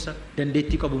ga'umsa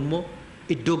dandeettii qabu immoo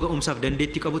iddoo ga'umsaaf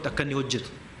dandeettii qabutti akka inni hojjetu.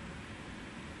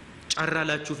 Carraa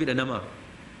laachuufidha namaaf.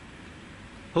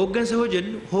 Hooggansa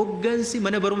hojjennu hooggansi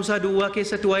mana barumsaa duwwaa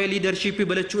keessatti waa'ee liidarshiippii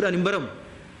barachuudhaan hin baramu.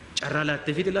 Carraa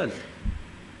laatteefit ilaalta.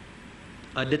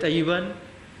 Adda Xayyibaan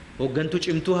hooggantuu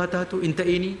cimtuu haa taatu hin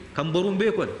ta'ini kan boruun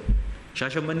beekon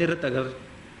Shaashamannee irratti agarra.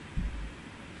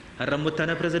 Har'a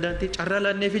mottaanaa pirezidaantii carraa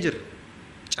laanneefi jira.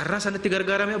 Carraa sanatti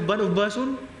gargaaramee abbaan of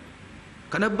baasuun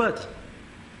kan abbaati.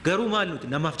 Garuu maal nuti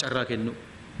namaaf carraa kennu.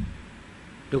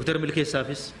 Dooktar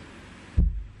Milkeessaafis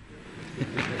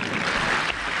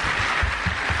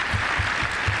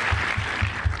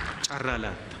carraa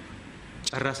laatta.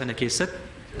 Carraa sana keessatti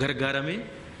gargaaramee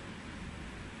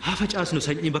haa facaasnu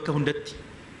sanyii bakka hundatti.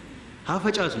 Haa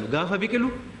facaasnu gaafa biqilu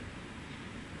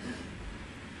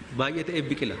baay'ee ta'ee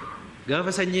biqila.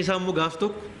 Gaafa sanyii isaa immoo gaaf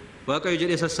tokko Waaqayyo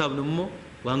jedhee sassaabnu immoo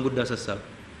waan guddaa sassaaba.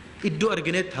 Iddoo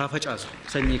arginetti haa facaasu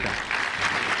sanyii kana.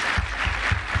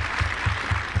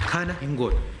 Kana hin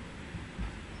goone.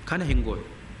 Kana hin goone.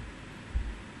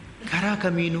 Karaa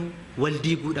kamiinuu wal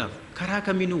diiguudhaaf karaa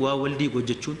kamiinuu waa wal diigu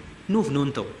hojjechuun nuuf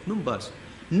nuun ta'u nuun baasu.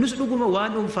 Nus dhuguma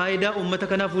waan faayidaa uummata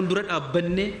kanaaf fuuldura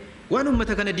dhaabbannee waan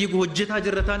uummata kana diigu hojjetaa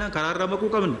jirra taanaan karaarraa maquu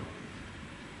qabna.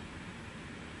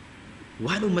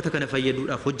 Waan uummata kana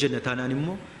fayyaduudhaaf hojjenna taanaan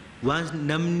immoo waan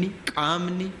namni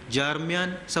qaamni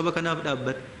jaarmiyaan saba kanaaf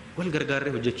dhaabbate wal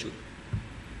gargaarree hojjechuudha.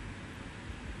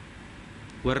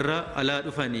 Warra alaa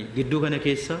dhufanii gidduu kana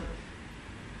keessa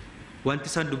wanti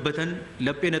isaan dubbatan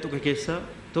laphee na tuqe keessa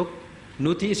tokko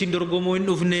nuti isin dorgomoo hin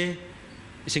dhufne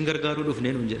isin gargaaruu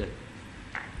dhufne nuun jedhan.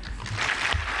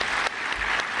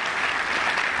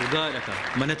 Dhugaadha ka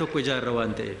mana tokko ijaarra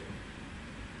waan ta'eef.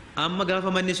 Amma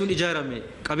gaafa manni sun ijaarame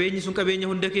qabeenyi sun qabeenya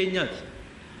hunda keenyaati.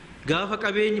 Gaafa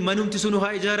qabeenyi manumti sun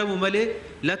haa ijaaramu malee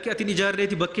lakki atin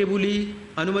ijaarreeti bakkee bulii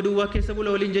anuma duwwaa keessa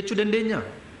bula waliin jechuu dandeenya?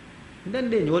 Hin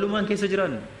dandeenyu walumaan keessa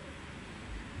jiraannu.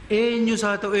 Eenyus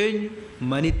haa ta'u eenyu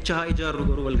manicha haa ijaarru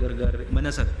garuu wal gargaarre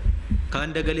mana sana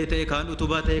kaan dagalee ta'e kaan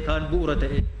utubaa ta'e kaan bu'uura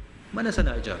ta'e mana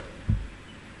sana ijaaru.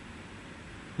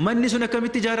 Manni sun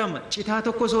akkamitti ijaarama? Citaa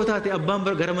tokko soo taate abbaan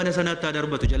gara mana sanaatti haa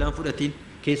darbatu jalaan fudhatiin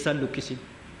keessaan luqqisi.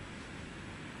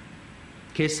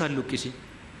 Keessaan luqqisi.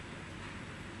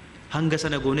 Hanga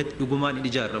sana goonetti dhugumaan hin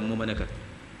ijaaramu mana kana.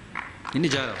 Hin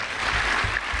ijaaramu.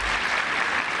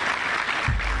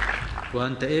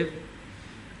 Waan ta'eef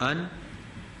an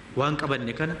waan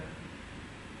qabanne kana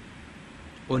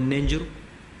onneen jiru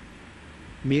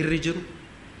miirri jiru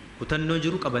kutannoo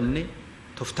jiru qabanne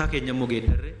toftaa keenya immoo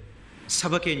geeddarree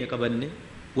saba keenya qabanne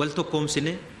wal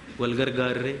tokkoomsine wal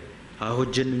gargaarree haa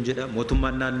hojjennu jedha.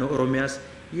 Mootummaan naannoo Oromiyaas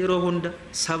yeroo hunda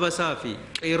saba isaa fi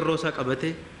qeerroo isaa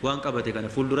qabatee waan qabate kana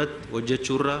fuulduratti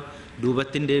hojjechuurraa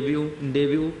duubatti hin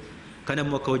deebi'u. Kana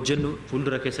immoo akka hojjennu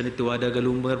fuuldura keessanitti waadaa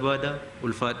galuun barbaada.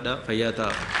 Ulfaadhaa fayyaa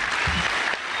ta'a.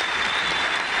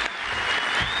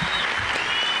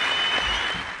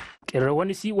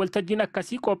 Qeerroowwanis waltajjiin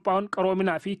akkasii qophaa'uun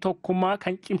qaroominaa fi tokkummaa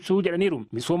kan cimsuu jedhaniiru.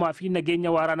 Misoomaa fi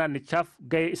nageenya waaraa naannichaaf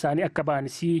gahee isaanii akka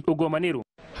ba'anis dhugoomaniiru.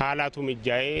 Haalaatu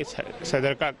mijaa'ee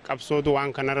sadarkaa qabsootu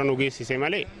waan kanarra nu geessise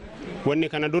malee wanni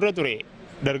kana dura ture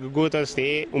dargaggootas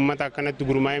ta'ee uummata akkanatti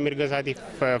gurmaa'ee mirga isaatiif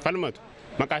falmatu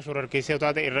maqaa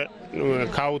shororkeessitoota ta'e irra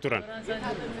kaa'u turan.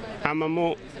 Amma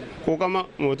immoo quuqama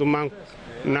mootummaan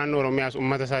naannoo Oromiyaas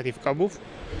uummata isaatiif qabuuf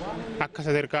akka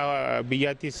sadarkaa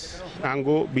biyyaattis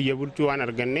aangoo biyya bulchuu waan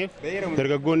arganneef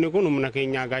dargaggoonni kun humna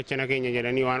keenya gaachana keenya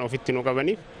jedhanii waan ofitti nu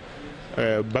qabaniif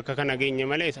bakka kana geenye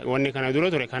malee wanni kana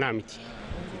dura ture kanaa miti.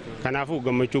 Kanaafuu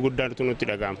gammachuu guddaatu nutti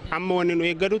dhaga'ama. Amma wanni nu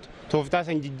eeggadutu tooftaa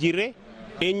san jijjiirree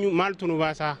eenyu maaltu nu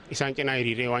baasaa isaan cinaa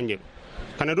hiriiree waan jedhu.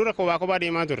 Kana dura kophaa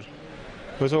deemaa turre.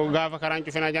 Osoo gaafa karaan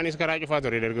cufinaa jaanis karaa cufaa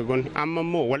ture dargaggoonni. Amma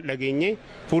immoo wal dhageenyee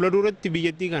fuula duratti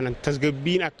biyyattii kana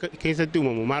tasgabbiin akka keessatti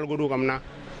uumamu maal godhuu qabnaa?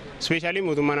 Ispeeshaalii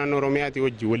mootummaa naannoo Oromiyaati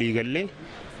wajji walii gallee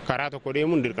karaa tokko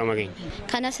deemuun dirqama keenya.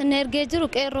 Kanas inni ergee jiru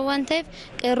qeerroo waan ta'eef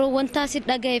qeerroo wanta asii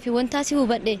dhaga'ee fi wanta asii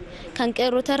hubadhe kan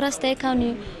qeerrota irras ta'e kan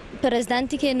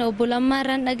pirezidaantii keenya obbo Lammaa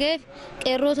irraan dhaga'eef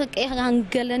qeerrota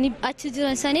hangalanii achi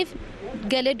jiran saniif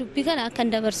galee dubbii kana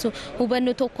akkan dabarsu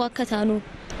hubannoo tokko akka taanu.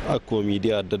 Akkuma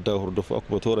miidiyaa adda addaa hordofu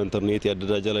akkuma toora intarneetii adda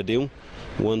addaa jala deemu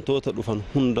wantoota dhufan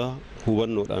hunda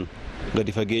hubannoodhaan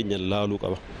gadi fageenyaan laaluu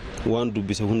qaba. Waan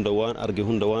dubbise hunda waan arge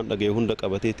hunda waan dhaga'e hunda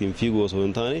qabateetiin fiiguu osoo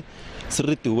hin taane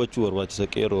sirriitti hubachuu barbaachisa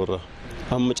qeerroo irraa.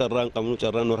 Amma carraan qabnu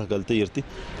carraan nu harka galtee jirti.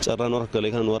 Carraan nu harka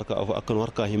galee kana nu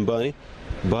harkaa hin baane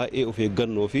baay'ee of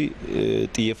eeggannoo fi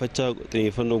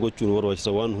xiyyeeffannoo gochuu nu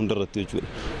barbaachisa waan hundarratti jechuudha.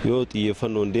 Yoo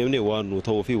xiyyeeffannoo hin deemne waan nu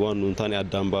ta'uu fi waan nu hin taane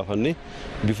addaan baafanne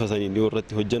bifa saniin yoo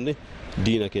irratti hojjenne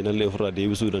diina keenyallee ofirraa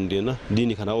deebisuu dandeenya.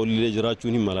 Diini kanaa olillee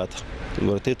jiraachuun hin malaata.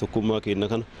 Bartee tokkummaa keenya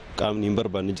kana qaamni hin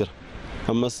barbaanne jira.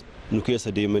 Ammas nu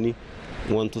keessa deemanii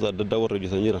wantoota adda addaa warra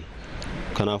hojjetan jiran.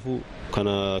 Kanaafuu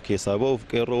kana keessaa ba'uuf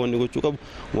qeerroo wanni gochuu qabu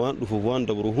waan dhufuuf waan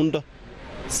dabru hunda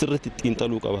sirriitti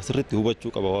xiinxaluu qaba, sirriitti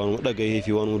hubachuu qaba. Waan dhaga'ee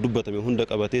fi waan dubbatame hunda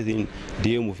qabateetiin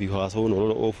deemuu fi haasa'uun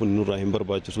olola oofuun nurraa hin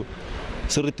barbaachisu.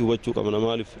 Sirriitti hubachuu qabna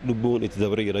maaliif lubbuun itti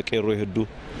dabaree jira qeerroo hedduu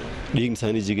dhiigni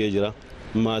isaanii jigee jira.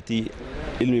 Maatii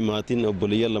ilmi maatiin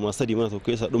obboleeyyan lama sadii mana tokko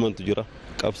keessa dhumantu jira.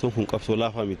 Qabsoon kun qabsoo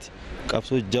laafaa miti.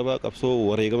 Qabsoo jabaa qabsoo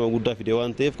wareegama guddaa fide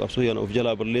waan ta'eef qabsoo yana of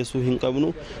jalaa balleessuu hin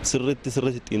qabnu sirriitti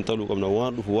xiinxaluu qabna.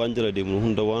 Waan dhufu waan jala deemnu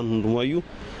hunda waan hundumaayyuu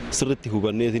sirriitti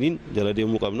hubanneetiniin jala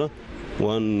deemuu qabna.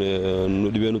 waan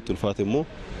nu dhibee nutti ulfaate immoo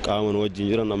qaama nu wajjin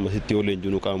jiran amma sitti waliin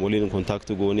jiru qaama waliin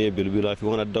kontaaktii goonee bilbilaa fi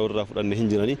waan adda irraa fudhannee hin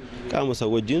jiranii qaama isaa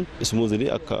wajjin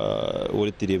smoothly akka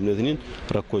walitti deemnee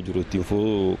rakkoo jiru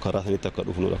ittiin karaa sanitti akka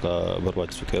dhufnu akka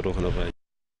barbaachisu qeerroo kanarraa.